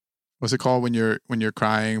 What's it called when you're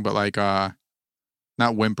crying, but like not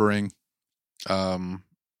whimpering? Oh.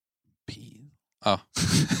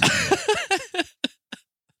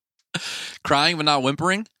 Crying but not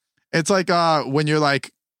whimpering? It's like when you're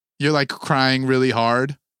like crying really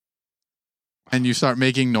hard and you start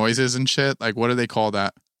making noises and shit. Like, what do they call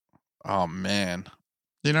that? Oh man.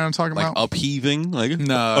 You know what I'm talking about? Like upheaving? Like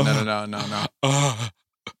No.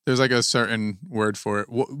 There's like a certain word for it.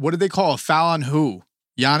 What did they call a foul on who?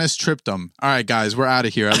 Giannis tripped them. All right, guys, we're out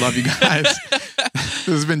of here. I love you guys. This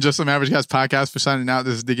has been Just Some Average Guys podcast. For signing out,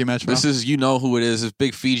 this is Diggy Metro. This is, you know who it is. It's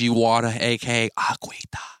Big Fiji Water, a.k.a.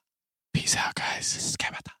 Agüita. Peace out, guys. This is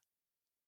Kabata.